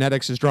and your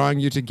genetics is drawing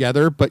you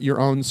together, but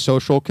your own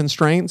social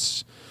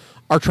constraints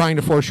are trying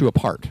to force you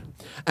apart.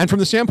 And from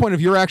the standpoint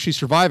of you're actually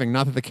surviving,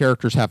 not that the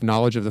characters have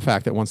knowledge of the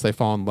fact that once they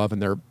fall in love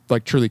and they're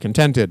like truly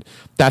contented,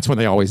 that's when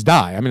they always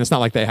die. I mean, it's not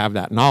like they have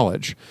that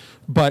knowledge,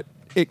 but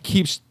it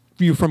keeps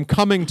you from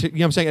coming to, you know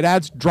what I'm saying? It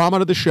adds drama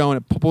to the show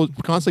and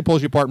it constantly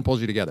pulls you apart and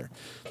pulls you together.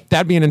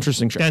 That'd be an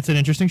interesting show. That's an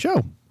interesting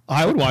show.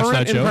 I would watch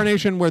that show.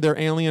 Incarnation where they're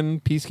alien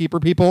peacekeeper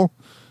people,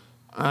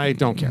 I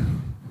don't care.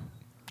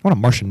 I want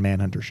a Martian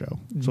Manhunter show.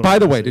 By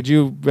the way, did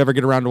you ever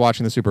get around to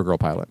watching the Supergirl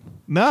pilot?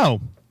 No.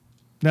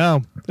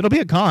 It'll be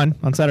at Con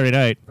on Saturday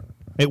night.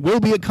 It will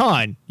be at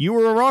Con. You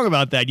were wrong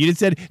about that. You just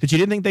said that you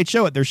didn't think they'd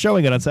show it. They're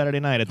showing it on Saturday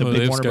night at the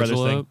big Warner Brothers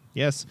thing. Up?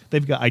 Yes,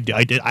 they've got. I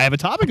did. I have a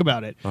topic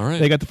about it. All right.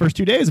 They got the first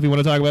 2 days. If you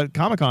want to talk about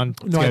Comic-Con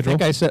No, schedule. I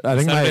think I said. I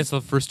think Saturday's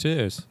the first 2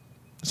 days,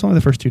 it's only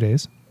the first 2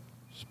 days.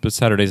 but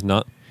Saturday's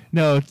not.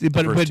 No,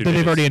 but first 2 they've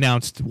days. already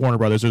announced. Warner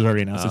Brothers has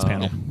already announced its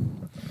panel.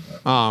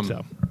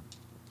 So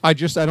I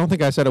don't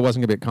think I said it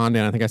wasn't going to be at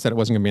Condan. I think I said it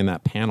wasn't going to be in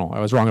that panel. I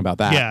was wrong about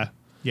that.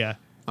 yeah.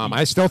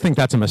 I still think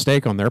that's a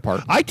mistake on their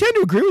part. I tend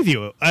to agree with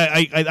you.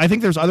 I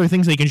think there's other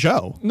things they can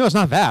show. No, it's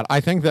not that. I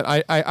think that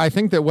I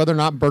think that whether or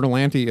not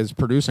Bertolanti is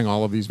producing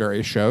all of these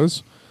various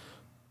shows,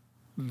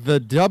 the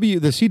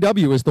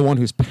CW is the one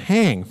who's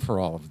paying for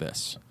all of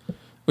this,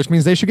 which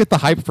means they should get the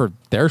hype for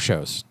their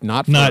shows,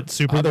 not for other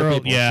Supergirl.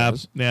 people's Yeah,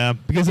 shows. yeah.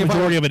 Because the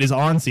majority of it is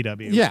on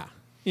CW. Yeah,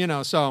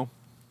 so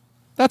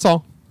that's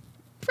all.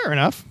 Fair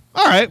enough.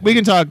 All right, we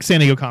can talk San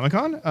Diego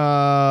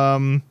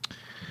Comic-Con.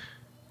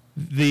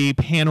 The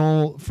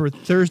panels for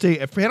Thursday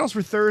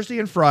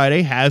and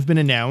Friday have been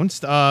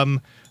announced.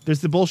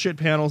 There's the bullshit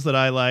panels that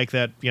I like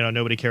that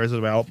nobody cares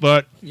about,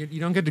 but You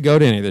don't get to go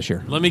to any this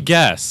year. Let me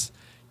guess.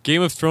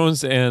 Game of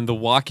Thrones and The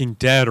Walking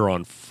Dead are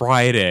on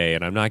Friday,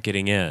 and I'm not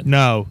getting in.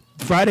 no,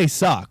 Friday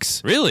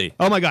sucks. Really?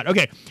 Oh my god.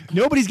 Okay,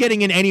 nobody's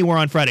getting in anywhere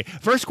on Friday.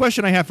 First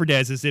question I have for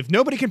Des is: if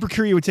nobody can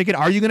procure you a ticket,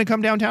 are you going to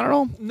come downtown at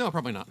all? No,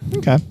 probably not.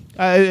 Okay.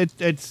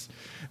 It's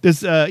there's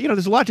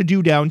there's a lot to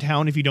do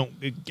downtown if you don't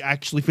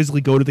actually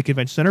physically go to the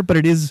convention center, but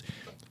it is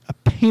a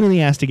pain in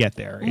the ass to get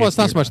there. Well, it's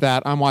not so much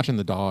that. I'm watching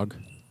the dog.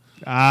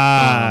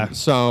 Ah.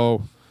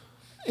 So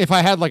if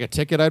I had like a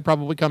ticket, I'd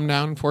probably come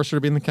down and force her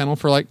to be in the kennel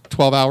for like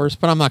 12 hours,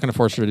 but I'm not going to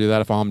force her to do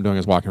that if all I'm doing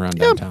is walking around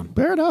downtown.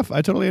 Fair enough.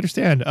 I totally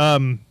understand.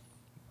 I'm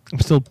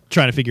still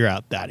trying to figure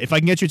out that. If I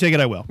can get you a ticket,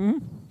 I will.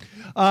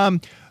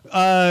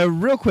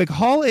 Real quick,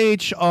 Hall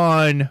H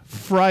on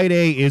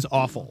Friday is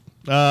awful.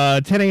 10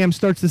 a.m.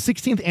 starts the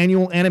 16th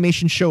annual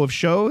animation show of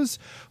shows,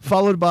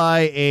 followed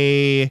by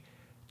a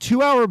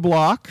 2-hour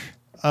block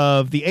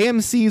of the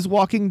AMC's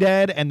Walking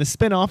Dead and the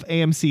spin-off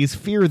AMC's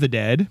Fear the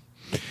Dead,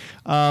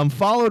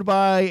 followed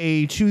by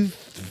a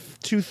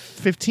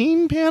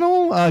 2:15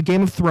 panel,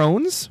 Game of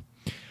Thrones,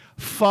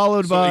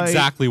 followed by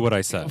exactly what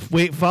I said.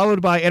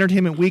 followed by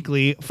Entertainment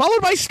Weekly,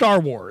 followed by Star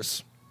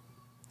Wars.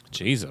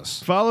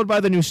 Jesus. Followed by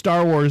the new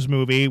Star Wars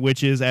movie,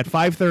 which is at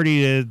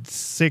 5:30 to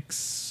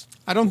 6.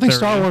 I don't think 30.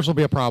 Star Wars will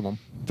be a problem.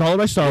 Followed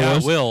by Star Yeah,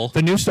 Wars. it will.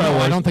 The new Star No,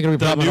 Wars. I don't think it'll be a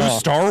The problem new at all.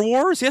 Star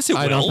Wars? Yes, it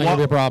I will. don't think it'll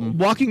be a problem.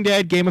 Walking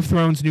Dead, Game of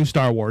Thrones, new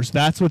Star Wars.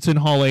 That's what's in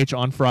Hall H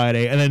on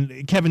Friday. And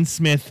then Kevin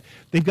Smith,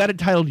 they've got it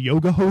titled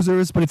Yoga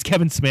Hosers, but it's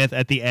Kevin Smith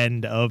at the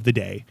end of the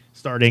day,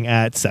 starting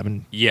at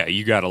 7. Yeah,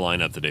 you got to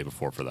line up the day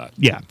before for that.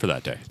 Yeah. For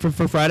that day. For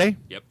Friday?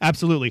 Yep.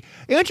 Absolutely.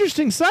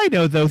 Interesting side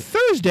note, though,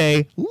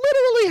 Thursday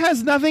literally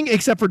has nothing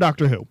except for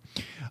Doctor Who.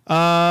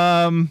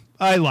 I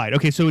lied.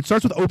 Okay, so it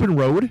starts with Open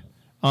Road.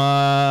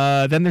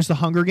 Then there's the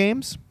Hunger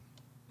Games.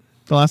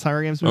 The last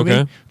Hunger Games movie.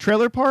 Okay.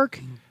 Trailer Park.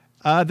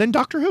 Then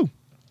Doctor Who.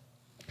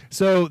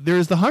 So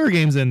there's the Hunger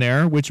Games in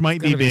there, which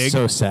might be big.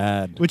 So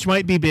sad. Which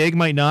might be big,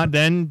 might not.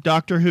 Then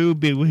Doctor Who,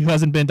 who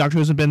hasn't been to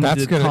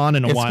con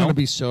in a It's while. going to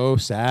be so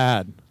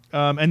sad.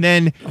 And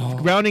then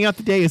rounding out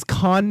the day is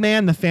Con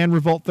Man, the fan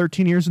revolt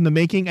 13 years in the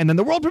making, and then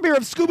the world premiere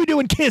of Scooby-Doo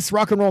and Kiss,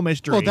 Rock and Roll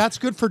Mystery. Well, that's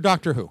good for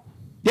Doctor Who.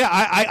 Yeah,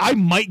 I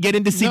might get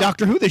in to see No,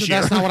 Doctor Who this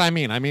year. That's not what I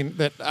mean. I mean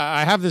that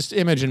I have this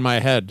image in my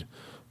head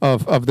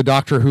of the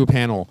Doctor Who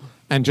panel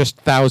and just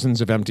thousands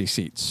of empty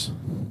seats.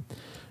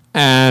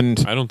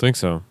 And I don't think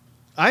so.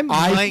 I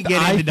might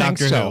get into think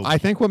Doctor so. Who. I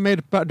think what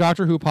made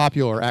Doctor Who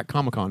popular at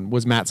Comic-Con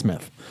was Matt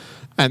Smith.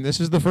 And this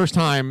is the first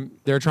time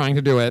they're trying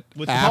to do it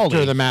With after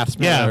Capaldi. the Matt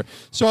Smith. Yeah.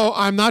 So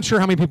I'm not sure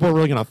how many people are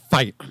really going to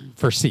fight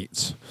for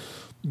seats.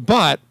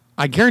 But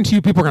I guarantee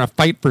you people are going to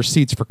fight for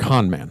seats for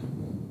Con Man.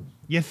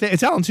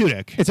 It's Alan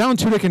Tudyk. It's Alan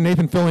Tudyk and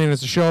Nathan Fillion.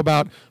 It's a show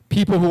about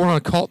people who are on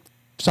a cult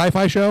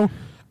sci-fi show,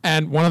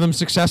 and one of them's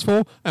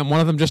successful, and one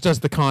of them just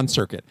does the con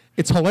circuit.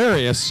 It's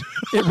hilarious.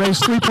 It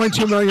raised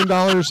 $3.2 million in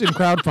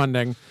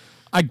crowdfunding.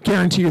 I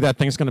guarantee you that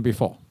thing's going to be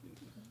full.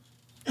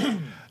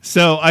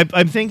 So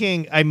I'm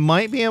thinking I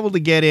might be able to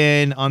get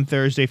in on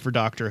Thursday for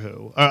Doctor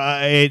Who.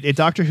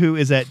 Doctor Who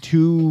is at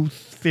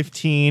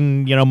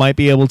 2:15. Might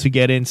be able to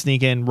get in,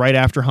 sneak in right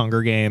after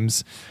Hunger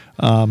Games.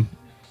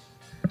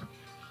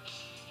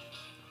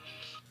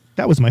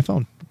 That was my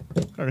phone.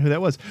 I don't know who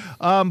that was.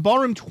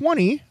 Ballroom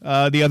 20,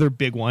 the other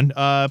big one.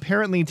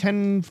 Apparently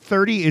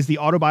 10:30 is the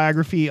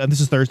autobiography, this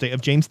is Thursday,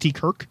 of James T.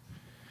 Kirk.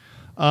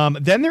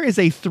 Then there is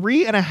a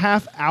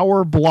 3.5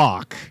 hour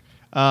block.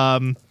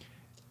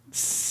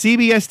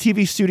 CBS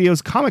TV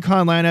Studios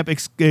Comic-Con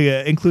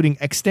lineup, including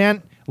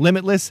Extant,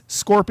 Limitless,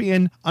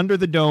 Scorpion, Under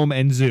the Dome,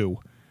 and Zoo.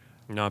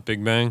 Not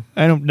Big Bang.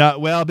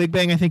 Big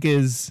Bang I think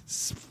is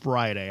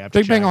Friday. I have to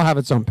Big Bang check. will have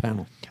its own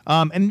panel.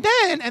 And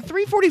then at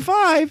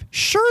 3:45,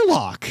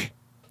 Sherlock.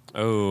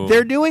 Oh.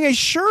 They're doing a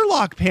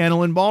Sherlock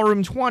panel in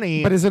Ballroom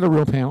 20. But is it a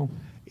real panel?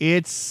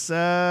 It's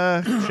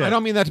I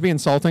don't mean that to be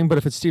insulting, but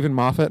if it's Stephen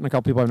Moffat and a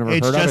couple people I've never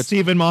It's heard of, just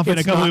Stephen Moffat and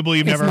a couple people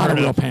you've never heard of. It's not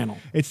a real panel.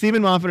 It's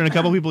Stephen Moffat and a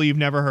couple people you've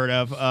never heard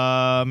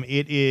of.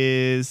 It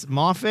is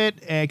Moffat,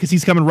 because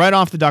he's coming right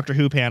off the Doctor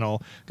Who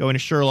panel, going to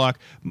Sherlock.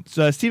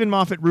 So Stephen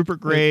Moffat, Rupert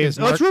Graves.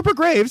 It's Rupert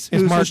Graves.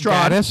 Is who's Mark Lestrade.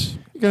 Gaddis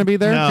going to be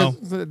there? No.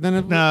 'Cause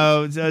then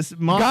No, it's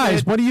Moffat.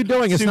 Guys, what are you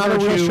doing? It's Sue not a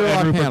real Vertue, and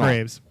Sherlock Rupert panel.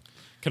 Graves.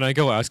 Can I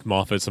go ask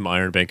Moffat some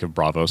Iron Bank of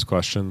Bravos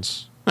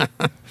questions?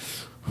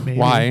 Maybe.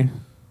 Why?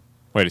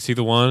 Wait, is he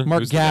the one? Mark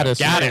Who's the guy? Gaddis.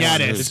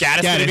 Gaddis. Is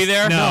Gaddis going to be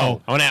there? No.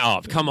 I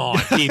want to. Come on,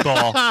 people.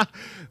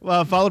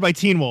 Well, followed by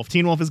Teen Wolf.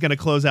 Teen Wolf is going to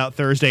close out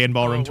Thursday in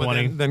Ballroom Well,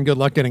 20. then good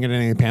luck getting in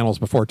any panels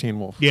before Teen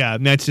Wolf. Yeah,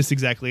 and that's just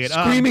exactly it.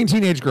 Screaming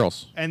teenage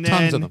girls. And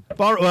Tons then, of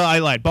them. I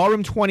lied.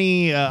 Ballroom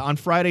 20 on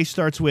Friday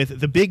starts with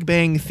The Big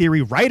Bang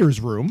Theory Writers'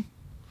 Room,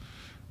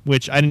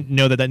 which I didn't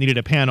know that needed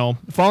a panel.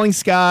 Falling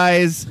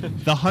Skies,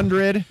 The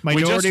 100, We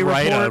Minority just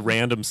write Report. a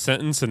random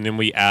sentence and then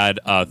we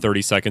add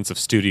 30 seconds of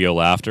studio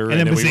laughter And and,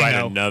 then then we write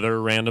bazingo.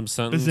 another random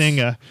sentence.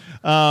 Bazinga.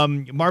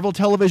 Marvel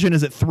Television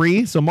is at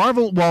 3. So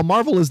Marvel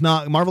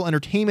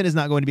Entertainment is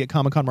not going to be at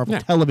Comic-Con. Marvel Yeah.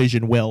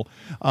 Television will.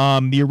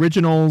 The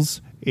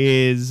Originals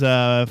is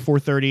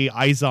 4:30,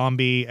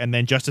 iZombie, and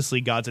then Justice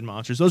League Gods and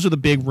Monsters. Those are the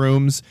big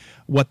rooms,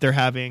 what they're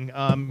having.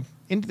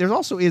 There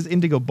also is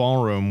Indigo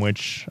Ballroom,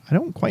 which I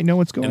don't quite know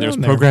what's going And there's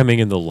on there. programming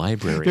in the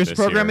library. There's this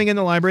programming year. in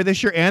the library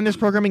this year, and there's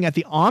programming at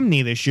the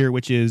Omni this year,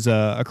 which is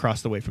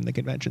across the way from the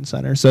convention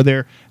center. So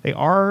they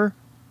are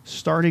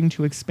starting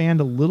to expand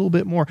a little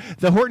bit more.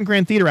 The Horton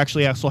Grand Theater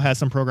actually also has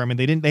some programming.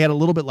 They had a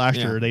little bit last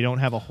Yeah. year. They don't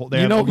have a whole.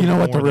 You know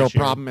what the real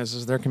problem problem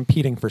is they're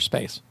competing for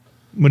space.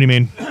 What do you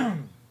mean?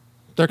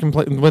 They're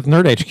with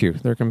Nerd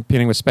HQ. They're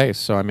competing with space.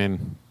 So I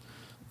mean,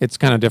 it's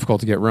kind of difficult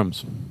to get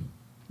rooms.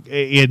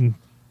 In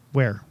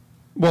where?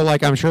 Well,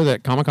 like I'm sure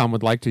that Comic-Con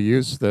would like to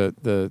use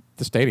the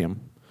stadium,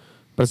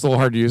 but it's a little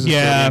hard to use. The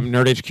Yeah. stadium.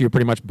 Nerd HQ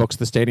pretty much books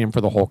the stadium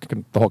for the whole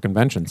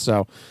convention.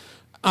 So,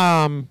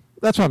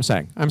 that's what I'm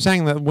saying. I'm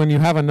saying that when you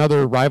have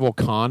another rival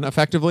con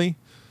effectively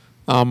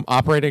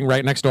operating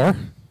right next door,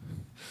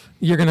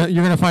 you're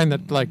gonna find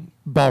that like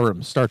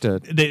ballrooms start to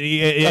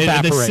The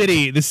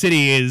evaporate.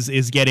 city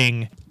is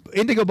getting.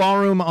 Indigo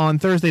Ballroom on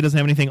Thursday doesn't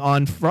have anything.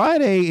 On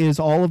Friday is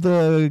all of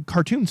the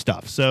cartoon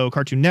stuff. So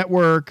Cartoon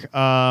Network,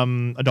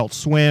 Adult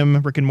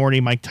Swim, Rick and Morty,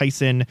 Mike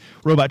Tyson,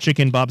 Robot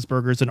Chicken, Bob's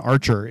Burgers, and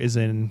Archer is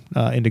in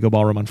Indigo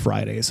Ballroom on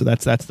Friday. So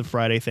that's the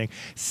Friday thing.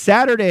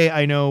 Saturday,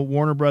 I know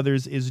Warner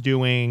Brothers is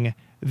doing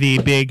the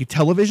big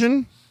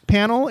television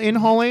panel in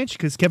Hall H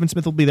because Kevin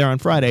Smith will be there on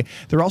Friday.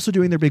 They're also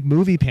doing their big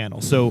movie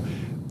panel. So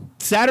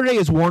Saturday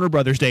is Warner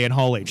Brothers Day in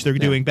Hall H. They're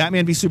doing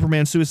Batman v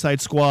Superman,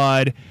 Suicide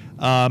Squad,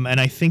 and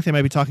I think they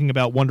might be talking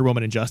about Wonder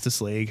Woman and Justice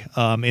League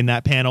in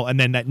that panel. And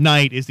then that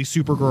night is the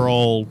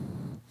Supergirl,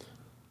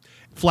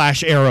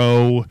 Flash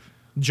Arrow,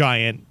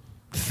 giant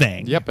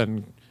thing. Yep,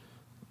 and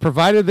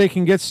provided they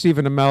can get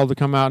Stephen Amell to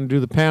come out and do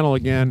the panel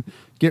again,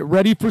 get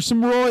ready for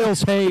some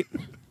Royals hate.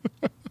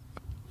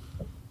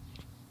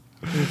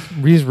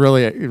 He's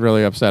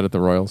really upset at the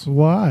Royals.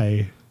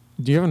 Why?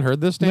 You haven't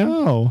heard this, Dan?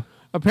 No.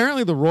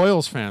 Apparently, the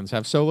Royals fans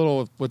have so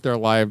little with their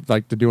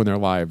to do in their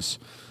lives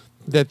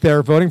that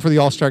they're voting for the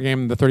All-Star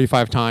game the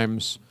 35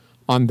 times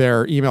on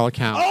their email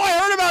account. Oh, I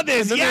heard about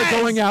this. And then Yes!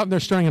 they're going out and they're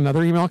starting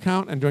another email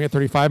account and doing it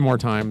 35 more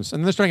times. And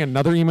then they're starting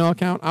another email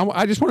account.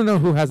 I just want to know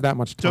who has that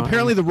much So time.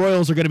 apparently the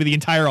Royals are going to be the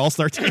entire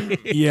All-Star team.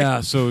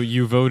 Yeah, so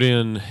you vote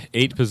in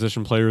 8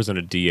 position players and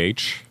a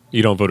DH.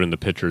 You don't vote in the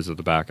pitchers or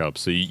the backups.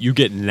 So you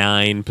get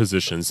 9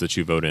 positions that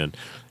you vote in.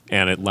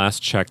 And at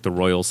last check, the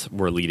Royals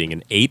were leading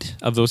in 8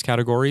 of those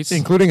categories.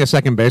 including a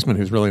second baseman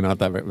who's really not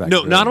that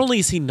No, good. not only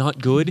is he not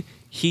good,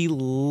 he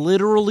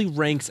literally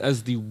ranks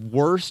as the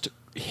worst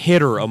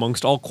hitter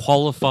amongst all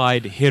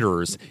qualified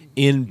hitters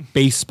in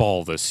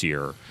baseball this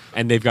year.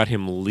 And they've got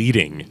him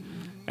leading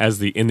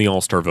as in the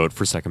All-Star vote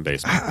for second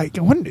base. I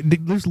wonder,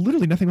 there's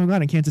literally nothing going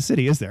on in Kansas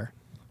City, is there?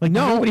 Like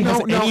nobody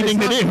has anything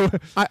to it's do.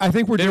 not. I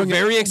think we're They're doing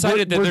very it.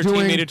 excited that We're their team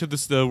doing- made it to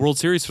the World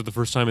Series for the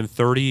first time in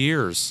 30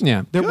 years.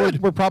 Yeah,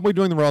 Good. we're probably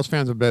doing the Royals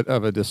fans a bit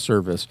of a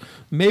disservice.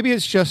 Maybe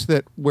it's just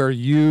that where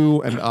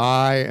you and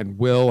I and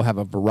Will have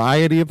a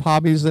variety of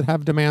hobbies that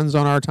have demands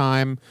on our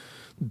time,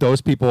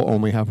 those people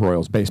only have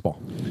Royals baseball.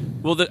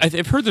 Well,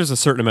 I've heard there's a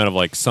certain amount of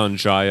like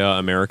Sanjaya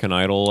American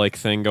Idol like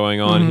thing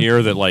going on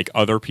here that like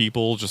other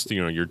people, just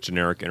your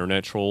generic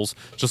internet trolls,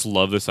 just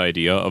love this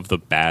idea of the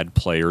bad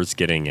players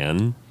getting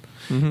in.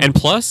 And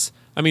plus,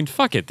 I mean,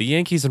 fuck it. The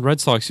Yankees and Red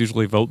Sox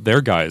usually vote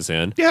their guys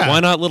in. Yeah. Why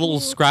not little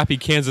scrappy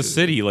Kansas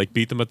City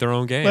beat them at their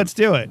own game? Let's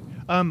do it.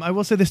 I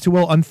will say this to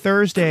Will. On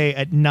Thursday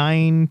at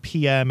 9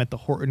 p.m. at the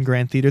Horton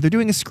Grand Theater, they're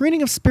doing a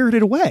screening of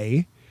Spirited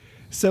Away.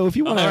 So if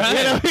you want to,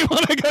 right. you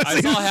want to go I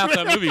see saw half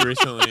that movie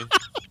recently.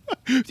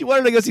 if you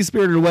wanted to go see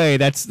Spirited Away,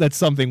 that's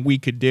something we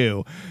could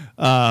do.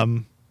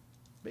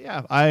 But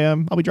yeah,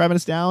 I'll be driving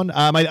us down.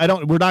 I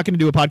don't. We're not going to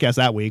do a podcast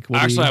that week.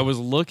 Actually, I was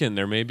looking.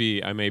 I may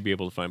be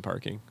able to find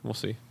parking. We'll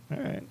see. All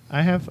right.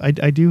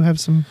 I do have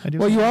some.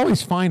 Well, you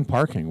always find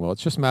parking. Well,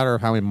 it's just a matter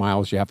of how many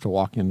miles you have to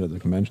walk into the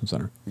convention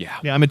center. Yeah.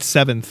 Yeah, I'm at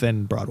 7th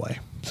and Broadway.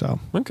 So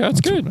Okay,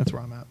 that's good. That's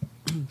where I'm at.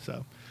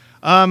 So,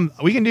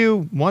 we can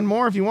do one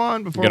more if you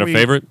want before You got a we,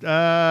 favorite?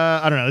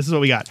 I don't know. This is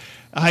what we got.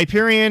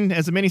 Hyperion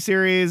as a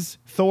miniseries.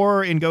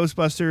 Thor in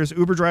Ghostbusters.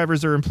 Uber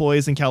drivers are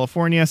employees in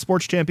California.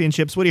 Sports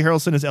championships. Woody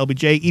Harrelson as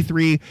LBJ.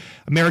 E3.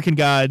 American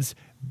Gods.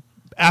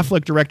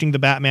 Affleck directing the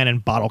Batman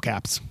and Bottle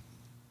Caps.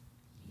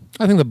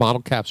 I think the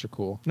bottle caps are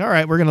cool. All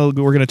right, we're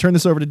gonna turn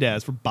this over to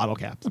Des for Bottle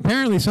Caps.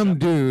 Apparently, some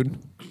dude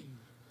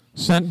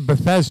sent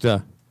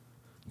Bethesda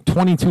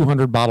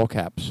 2,200 bottle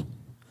caps,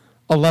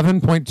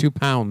 11.2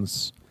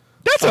 pounds.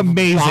 That's of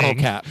amazing. Bottle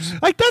caps.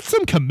 Like that's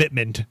some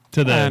commitment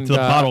to the And,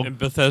 bottle. And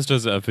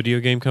Bethesda's a video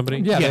game company?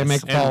 Yeah, Yes, they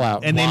make and-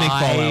 Fallout. and they make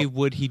Why Fallout.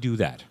 would he do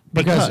that?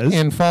 because because-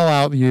 in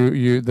Fallout,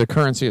 you the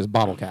currency is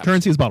bottle caps.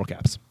 Currency is bottle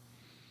caps.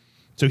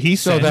 So he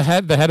So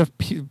said the head of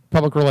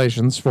public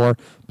relations for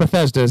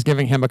Bethesda is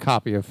giving him a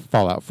copy of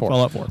Fallout 4.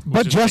 Fallout 4. But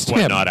Which is just like,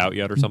 what, him. not out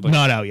yet or something?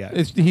 Not out yet.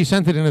 He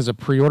sent it in as a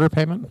pre-order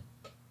payment.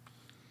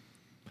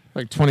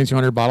 Like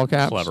 2,200 bottle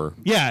caps. Clever.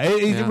 Yeah,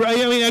 Yeah. I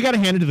mean, I got to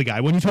hand it to the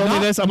guy. When you told me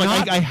this, I'm like,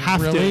 Not I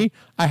have really. to.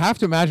 I have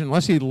to imagine,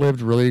 unless he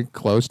lived really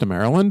close to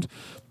Maryland,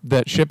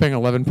 that shipping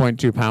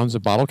 11.2 pounds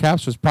of bottle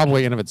caps was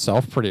probably in of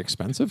itself pretty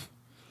expensive.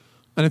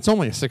 And it's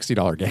only a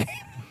 $60 game.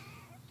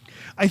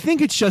 I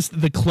think it's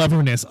just the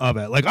cleverness of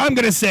it. Like, I'm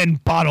going to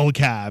send bottle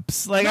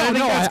caps. Like, I think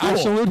that's cool. I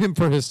salute him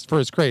for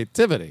his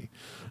creativity.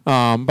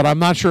 But I'm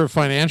not sure if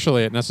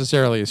financially it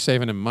necessarily is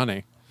saving him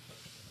money.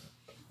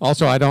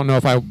 Also, I don't know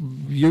if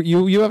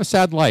you have a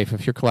sad life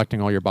if you're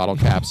collecting all your bottle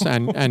caps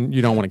and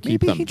you don't want to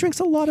keep Maybe them. he drinks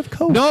a lot of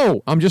Coke.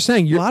 No, I'm just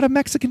saying A lot of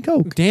Mexican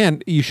Coke.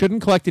 Dan, you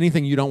shouldn't collect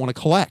anything you don't want to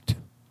collect.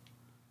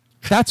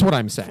 That's what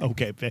I'm saying.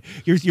 Okay,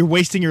 you're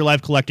wasting your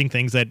life collecting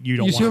things that you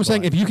don't You want see what I'm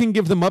saying? collect. If you can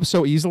give them up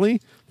so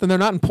easily, then they're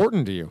not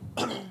important to you.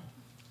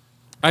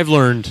 I've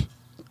learned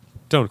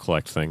don't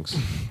collect things.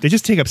 They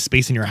just take up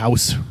space in your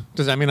house.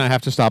 Does that mean I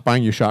have to stop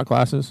buying you shot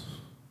glasses?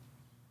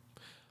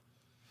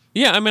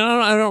 Yeah, I mean,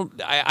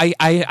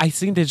 I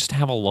seem to just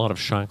have a lot of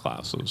shot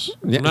glasses.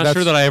 Yeah, I'm not that's-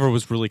 sure that I ever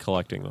was really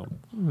collecting them.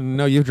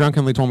 No, you've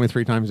drunkenly told me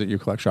 3 times that you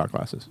collect shot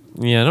glasses.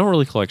 Yeah, I don't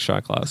really collect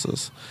shot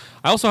glasses.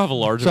 I also have a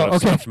large amount of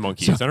stuffed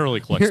monkeys. I don't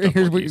really collect stuffed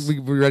Here's monkeys. we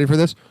ready for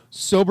this?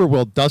 Sober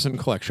Will doesn't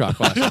collect shot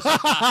glasses,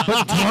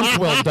 but drunk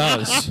Will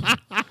does.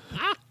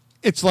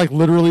 It's like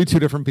literally 2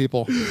 different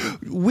people.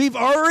 We've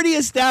already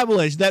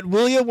established that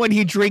William, when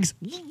he drinks,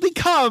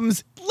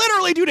 becomes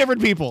literally 2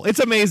 different people. It's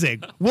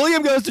amazing.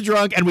 William goes to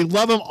drunk, and we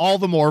love him all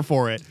the more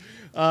for it.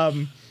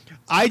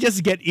 I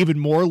just get even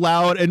more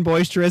loud and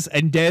boisterous,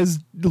 and Des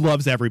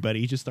loves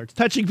everybody. He just starts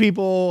touching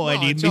people,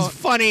 and until- he's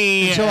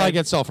funny. Until and, I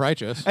get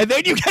self-righteous. and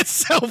then you get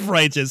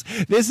self-righteous.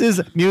 This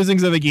is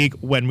Musings of a Geek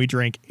when we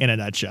drink in a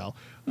nutshell.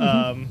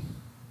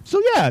 So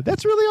yeah,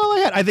 that's really all I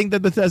had. I think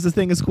that Bethesda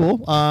thing is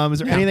cool. Is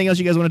there Yeah. anything else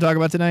you guys want to talk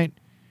about tonight?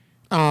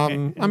 I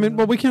mean,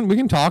 well, we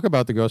can talk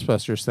about the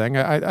Ghostbusters thing.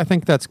 I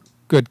think that's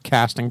good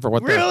casting for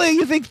what Really?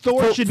 You think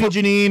Thor should be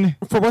Janine?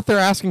 for what they're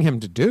asking him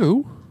to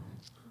do.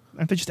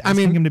 Aren't they just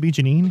asking him to be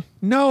Janine?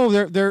 No,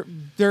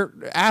 they're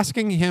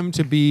asking him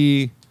to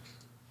be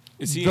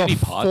Is he the Andy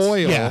Potts?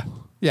 foil. Yeah.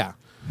 Yeah.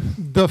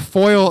 The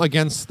foil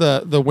against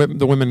the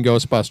women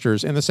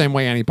Ghostbusters in the same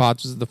way Annie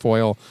Potts is the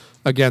foil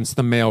against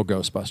the male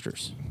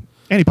Ghostbusters.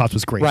 Annie Potts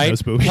was great in Right?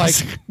 those movies.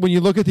 Like when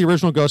you look at the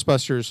original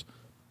Ghostbusters,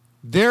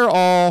 they're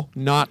all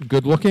not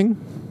good looking,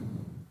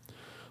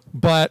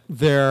 but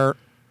they're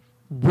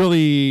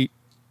really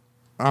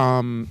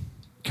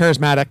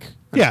charismatic,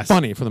 and Yes.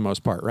 funny for the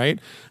most part, right?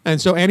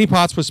 And so Annie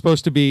Potts was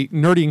supposed to be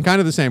nerdy in kind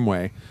of the same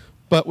way,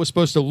 but was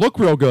supposed to look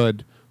real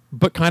good,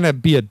 but kind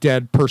of be a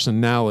dead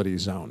personality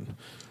zone.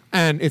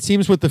 And it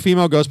seems with the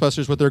female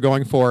Ghostbusters, what they're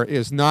going for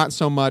is not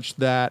so much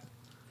that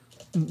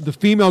the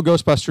female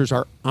Ghostbusters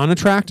are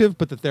unattractive,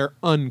 but that they're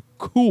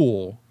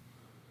uncool.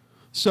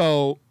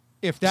 So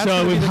if that's so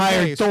gonna be we've the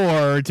hired case,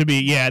 Thor to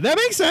be. Yeah, that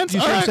makes sense. you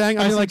see what I'm saying?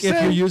 I mean, like,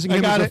 if you're using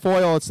him as a foil.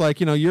 foil, it's like,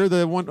 you're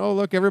the one, oh,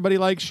 look, everybody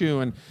likes you.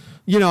 And,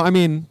 I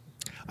mean,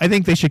 I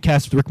think they should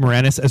cast Rick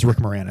Moranis as Rick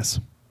Moranis.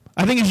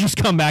 I think he should just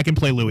come back and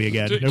play Louis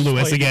again. Or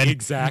Lewis Play again. The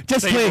exact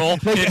Just same play- role.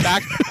 play- In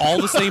fact, all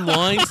the same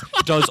lines,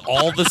 does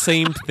all the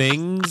same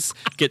things,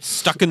 gets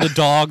stuck in the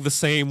dog the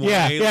same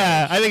way.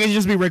 Yeah. I think it should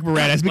just be Rick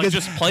Moranis Like, because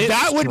just play it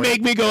that would straight.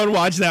 make me go and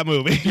watch that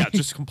movie. Yeah,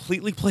 just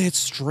completely play it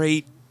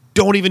straight.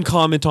 Don't even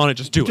comment on it.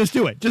 Just do it. Just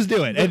do it. Just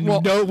do it. And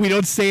Well- no, we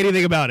don't say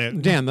anything about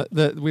it. Dan,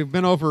 we've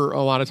been over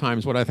a lot of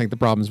times what I think the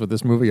problems with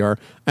this movie are,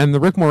 and the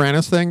Rick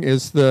Moranis thing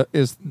is the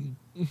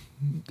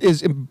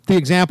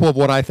example of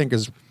what I think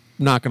is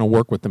not going to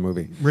work with the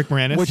movie. Rick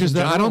Moranis, which is in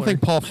that I don't general,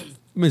 think Paul.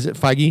 Is it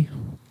Feige?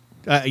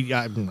 I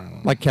don't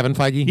know. Like Kevin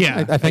Feige?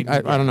 Yeah, I think. I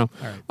don't know.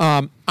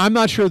 All right. I'm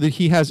not sure that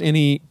he has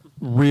any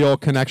real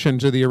connection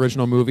to the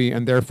original movie,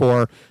 and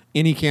therefore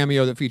any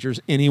cameo that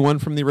features anyone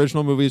from the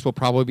original movies will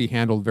probably be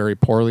handled very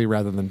poorly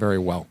rather than very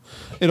well.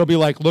 It'll be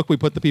like, look, we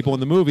put the people in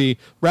the movie,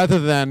 rather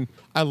than,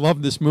 I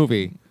love this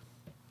movie.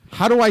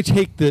 How do I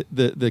take the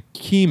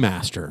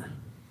Keymaster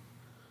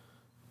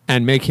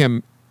and make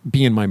him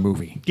be in my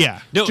movie? Yeah.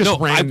 Just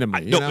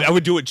randomly. I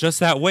would do it just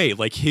that way.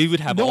 Like he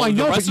would have all I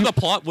know, the rest but of the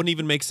plot wouldn't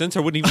even make sense.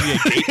 Or wouldn't even be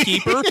a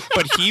gatekeeper.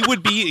 But he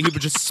would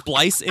just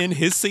splice in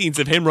his scenes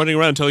of him running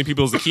around telling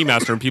people he's the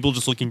Keymaster and people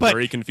just looking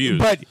very confused.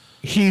 But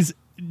he's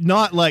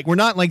not like, we're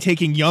not like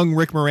taking young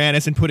Rick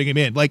Moranis and putting him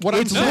in. Like, What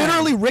I'm it's saying-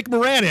 literally Rick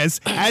Moranis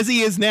as he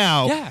is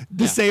now,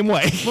 the same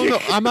way. Well, no,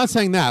 I'm not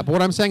saying that. But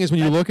what I'm saying is when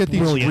you look at these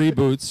brilliant.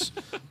 reboots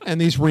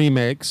and these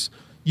remakes,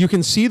 you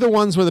can see the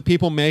ones where the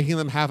people making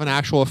them have an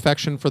actual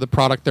affection for the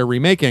product they're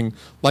remaking,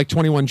 like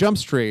 21 Jump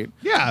Street.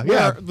 Yeah, where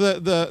yeah.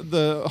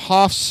 The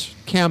Hoff's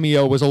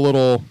cameo was a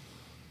little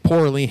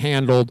poorly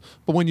handled,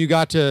 but when you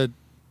got to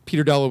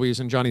Peter DeLuise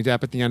and Johnny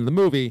Depp at the end of the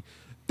movie,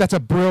 that's a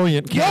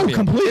brilliant cameo.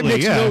 completely, It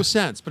makes yeah. no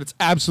sense, but it's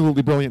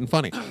absolutely brilliant and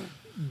funny.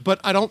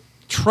 But I don't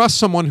trust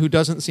someone who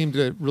doesn't seem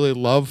to really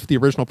love the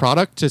original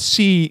product to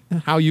see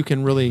how you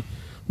can really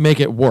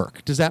make it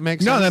work. Does that make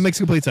sense? No, that makes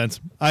complete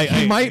sense.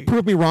 He might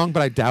prove me wrong,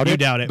 but I doubt it. You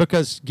doubt it.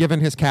 Because given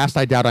his cast,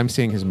 I doubt I'm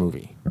seeing his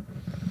movie.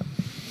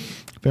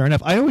 Fair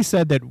enough. I always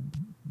said that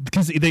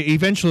because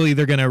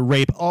they're going to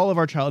rape all of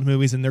our childhood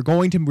movies and they're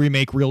going to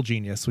remake Real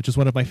Genius, which is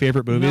one of my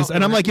favorite movies. No,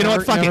 and I'm like, you know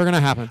what? Fuck it. never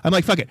gonna happen. I'm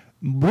like, fuck it.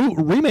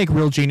 Remake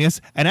Real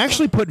Genius and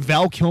actually put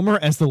Val Kilmer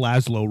as the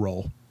Laszlo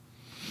role.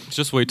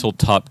 just wait till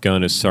Top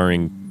Gun is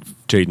starring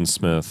Jaden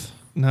Smith.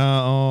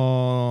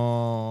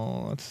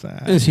 No, what's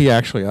that? Is he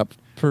actually up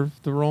for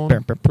the role?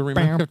 The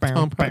remake of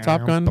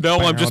Top Gun? No,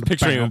 I'm just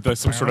picturing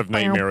some sort of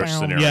nightmarish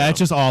scenario. Yeah, it's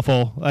just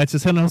awful. It's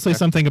just, and I'll say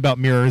something about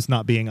mirrors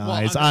not being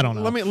eyes. I don't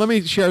know. Let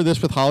me share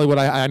this with Hollywood.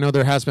 I know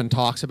there has been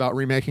talks about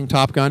remaking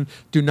Top Gun.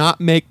 Do not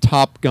make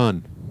Top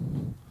Gun.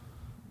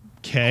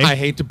 Okay. I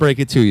hate to break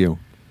it to you.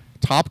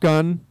 Top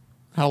Gun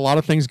had a lot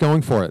of things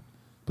going for it,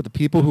 but the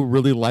people who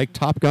really like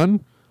Top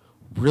Gun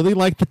really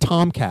like the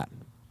Tomcat.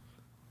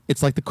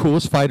 It's like the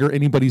coolest fighter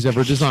anybody's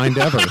ever designed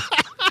ever.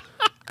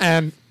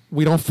 And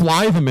we don't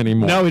fly them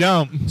anymore. No, we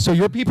don't. So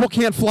your people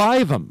can't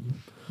fly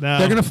them. No.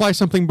 They're going to fly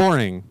something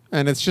boring,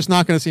 and it's just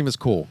not going to seem as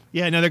cool.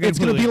 Yeah, no, they're going It's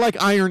going to be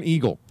like Iron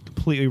Eagle.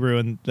 completely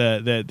ruin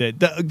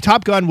the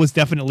Top Gun was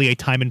definitely a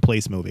time and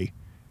place movie.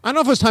 I don't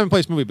know if it was a time and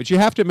place movie, but you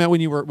have to admit when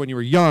you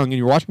were young and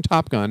you were watching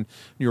Top Gun and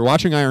you were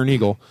watching Iron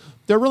Eagle,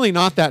 they're really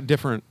not that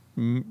different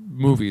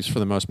movies for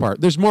the most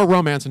part. There's more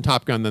romance in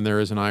Top Gun than there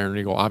is in Iron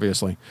Eagle,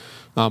 obviously.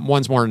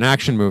 One's more an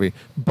action movie,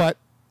 but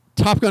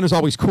Top Gun is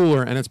always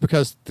cooler, and it's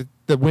because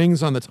the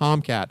wings on the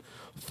Tomcat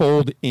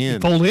fold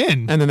in,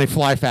 and then they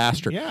fly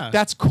faster. Yeah.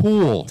 That's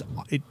cool.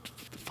 It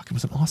fucking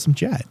was an awesome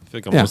jet. I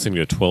think I'm Yeah.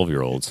 listening to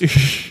 12-year-olds.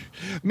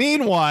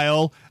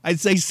 Meanwhile, I'd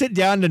say sit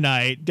down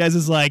tonight. Des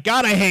is like,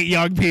 God, I hate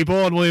young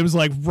people, and William's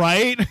like,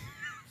 right?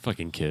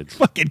 Fucking kids.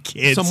 Fucking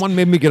kids. Someone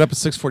made me get up at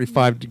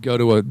 6:45 to go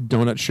to a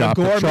donut shop.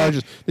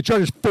 gourmet- It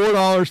charges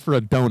 $4 for a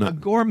a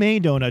donut. gourmet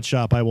donut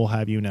shop, I will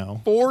have you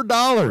know.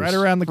 $4 Right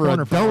around the for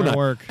corner a from where I donut.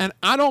 work. And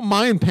I don't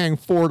mind paying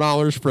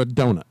 $4 for a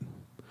donut.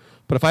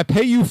 But if I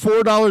pay you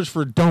 $4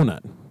 for a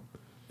donut,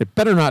 it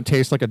better not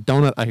taste like a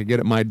donut I could get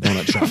at my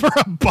donut shop. For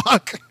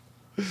 $1.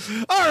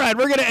 All right,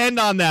 we're going to end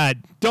on that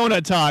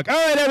donut talk.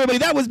 All right, everybody,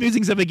 that was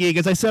Musings of a Geek.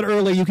 As I said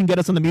earlier, you can get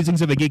us on the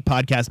Musings of a Geek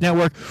podcast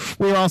network.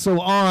 We're also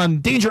on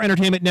Danger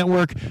Entertainment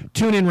Network,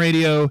 TuneIn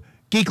Radio,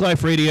 Geek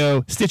Life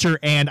Radio, Stitcher,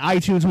 and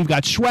iTunes. We've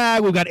got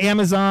swag. We've got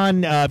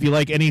Amazon. If you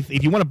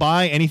want to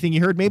buy anything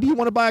you heard, maybe you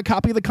want to buy a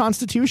copy of the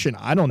Constitution.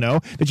 I don't know,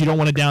 that you don't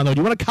want to download.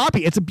 You want a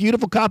copy. It's a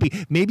beautiful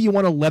copy. Maybe you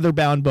want a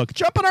leather-bound book.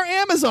 Jump on our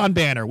Amazon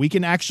banner. We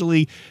can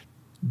actually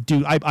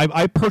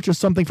I purchased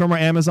something from our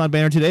Amazon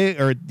banner today,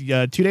 or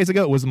 2 days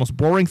ago. It was the most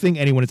boring thing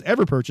anyone has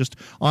ever purchased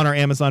on our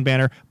Amazon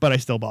banner, but I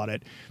still bought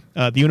it.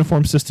 The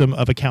Uniform System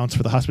of Accounts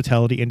for the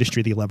Hospitality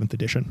Industry, the 11th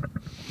edition.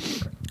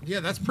 Yeah,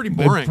 that's pretty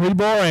boring. Pretty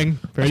boring.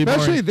 Very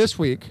Especially boring. this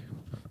week,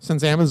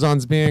 since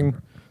Amazon's being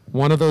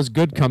one of those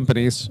good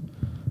companies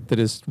that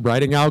is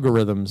writing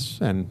algorithms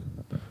and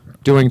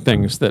doing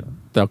things that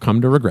they'll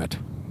come to regret.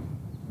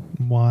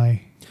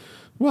 Why?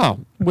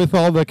 Well, with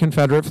all the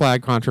Confederate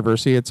flag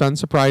controversy, it's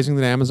unsurprising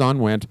that Amazon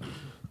went.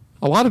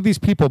 A lot of these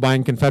people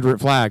buying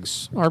Confederate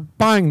flags are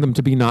buying them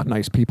to be not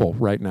nice people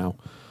right now.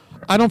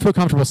 I don't feel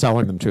comfortable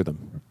selling them to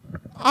them.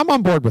 I'm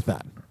on board with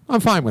that. I'm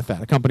fine with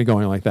that, a company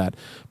going like that.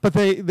 But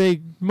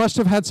they must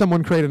have had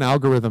someone create an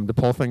algorithm to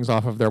pull things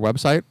off of their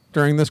website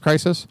during this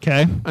crisis.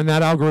 Okay. And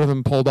that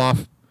algorithm pulled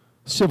off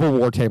Civil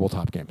War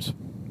tabletop games.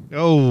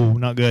 Oh,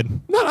 not good.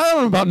 No, I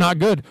don't know about not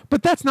good,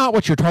 but that's not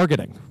what you're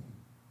targeting.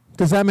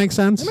 Does that make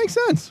sense? That makes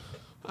sense.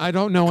 I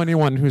don't know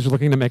anyone who's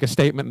looking to make a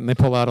statement and they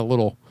pull out a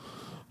little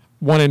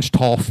 1-inch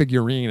tall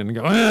figurine and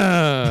go,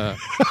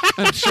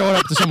 and show it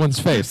up to someone's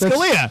face.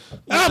 Scalia.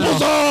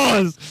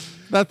 Applesauce.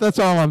 That's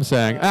all I'm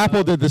saying.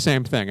 Apple did the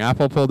same thing.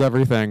 Apple pulled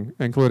everything,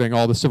 including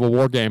all the Civil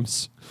War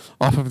games,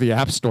 off of the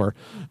App Store,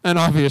 and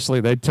obviously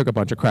they took a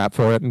bunch of crap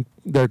for it. And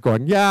they're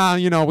going, yeah,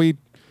 we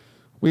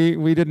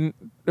didn't.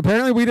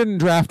 Apparently, we didn't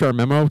draft our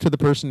memo to the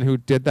person who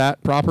did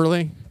that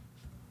properly.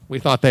 We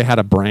thought they had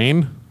a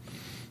brain.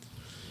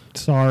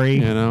 Sorry.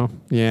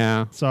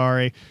 Yeah.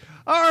 Sorry.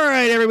 All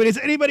right, everybody. Does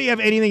anybody have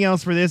anything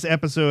else for this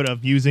episode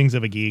of Musings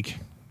of a Geek?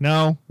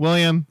 No?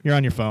 William, you're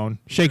on your phone,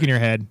 shaking your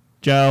head.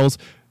 Giles.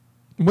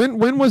 When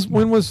was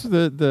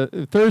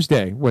the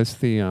Thursday was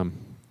the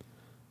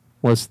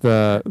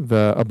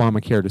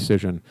Obamacare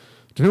decision?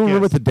 Do you remember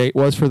Yes. what the date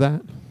was for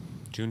that?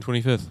 June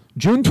 25th.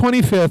 June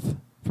 25th.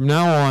 From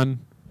now on,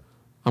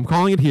 I'm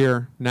calling it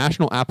here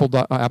National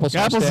Applesauce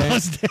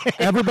Applesauce Day.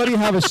 Everybody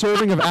have a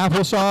serving of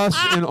applesauce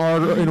in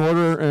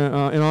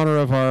honor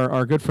of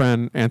our good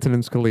friend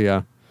Antonin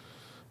Scalia,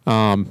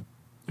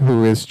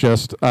 who is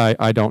just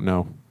I don't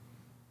know.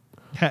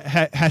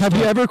 Have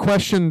you ever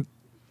questioned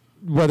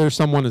whether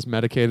someone is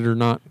medicated or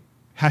not?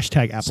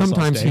 Hashtag applesauce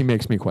Sometimes day. he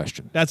makes me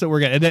question. That's what we're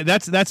getting.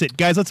 That's it,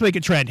 guys. Let's make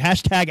a trend.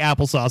 Hashtag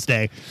applesauce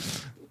day.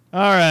 All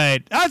right,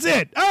 that's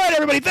it. All right,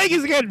 everybody. Thank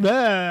you again.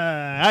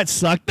 That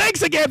sucked.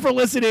 Thanks again for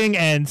listening,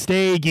 and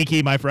stay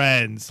geeky, my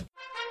friends.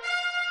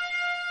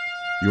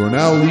 You are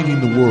now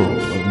leading the world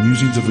of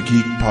Musings of a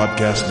Geek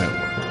podcast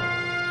network.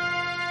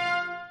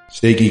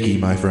 Stay geeky,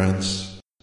 my friends.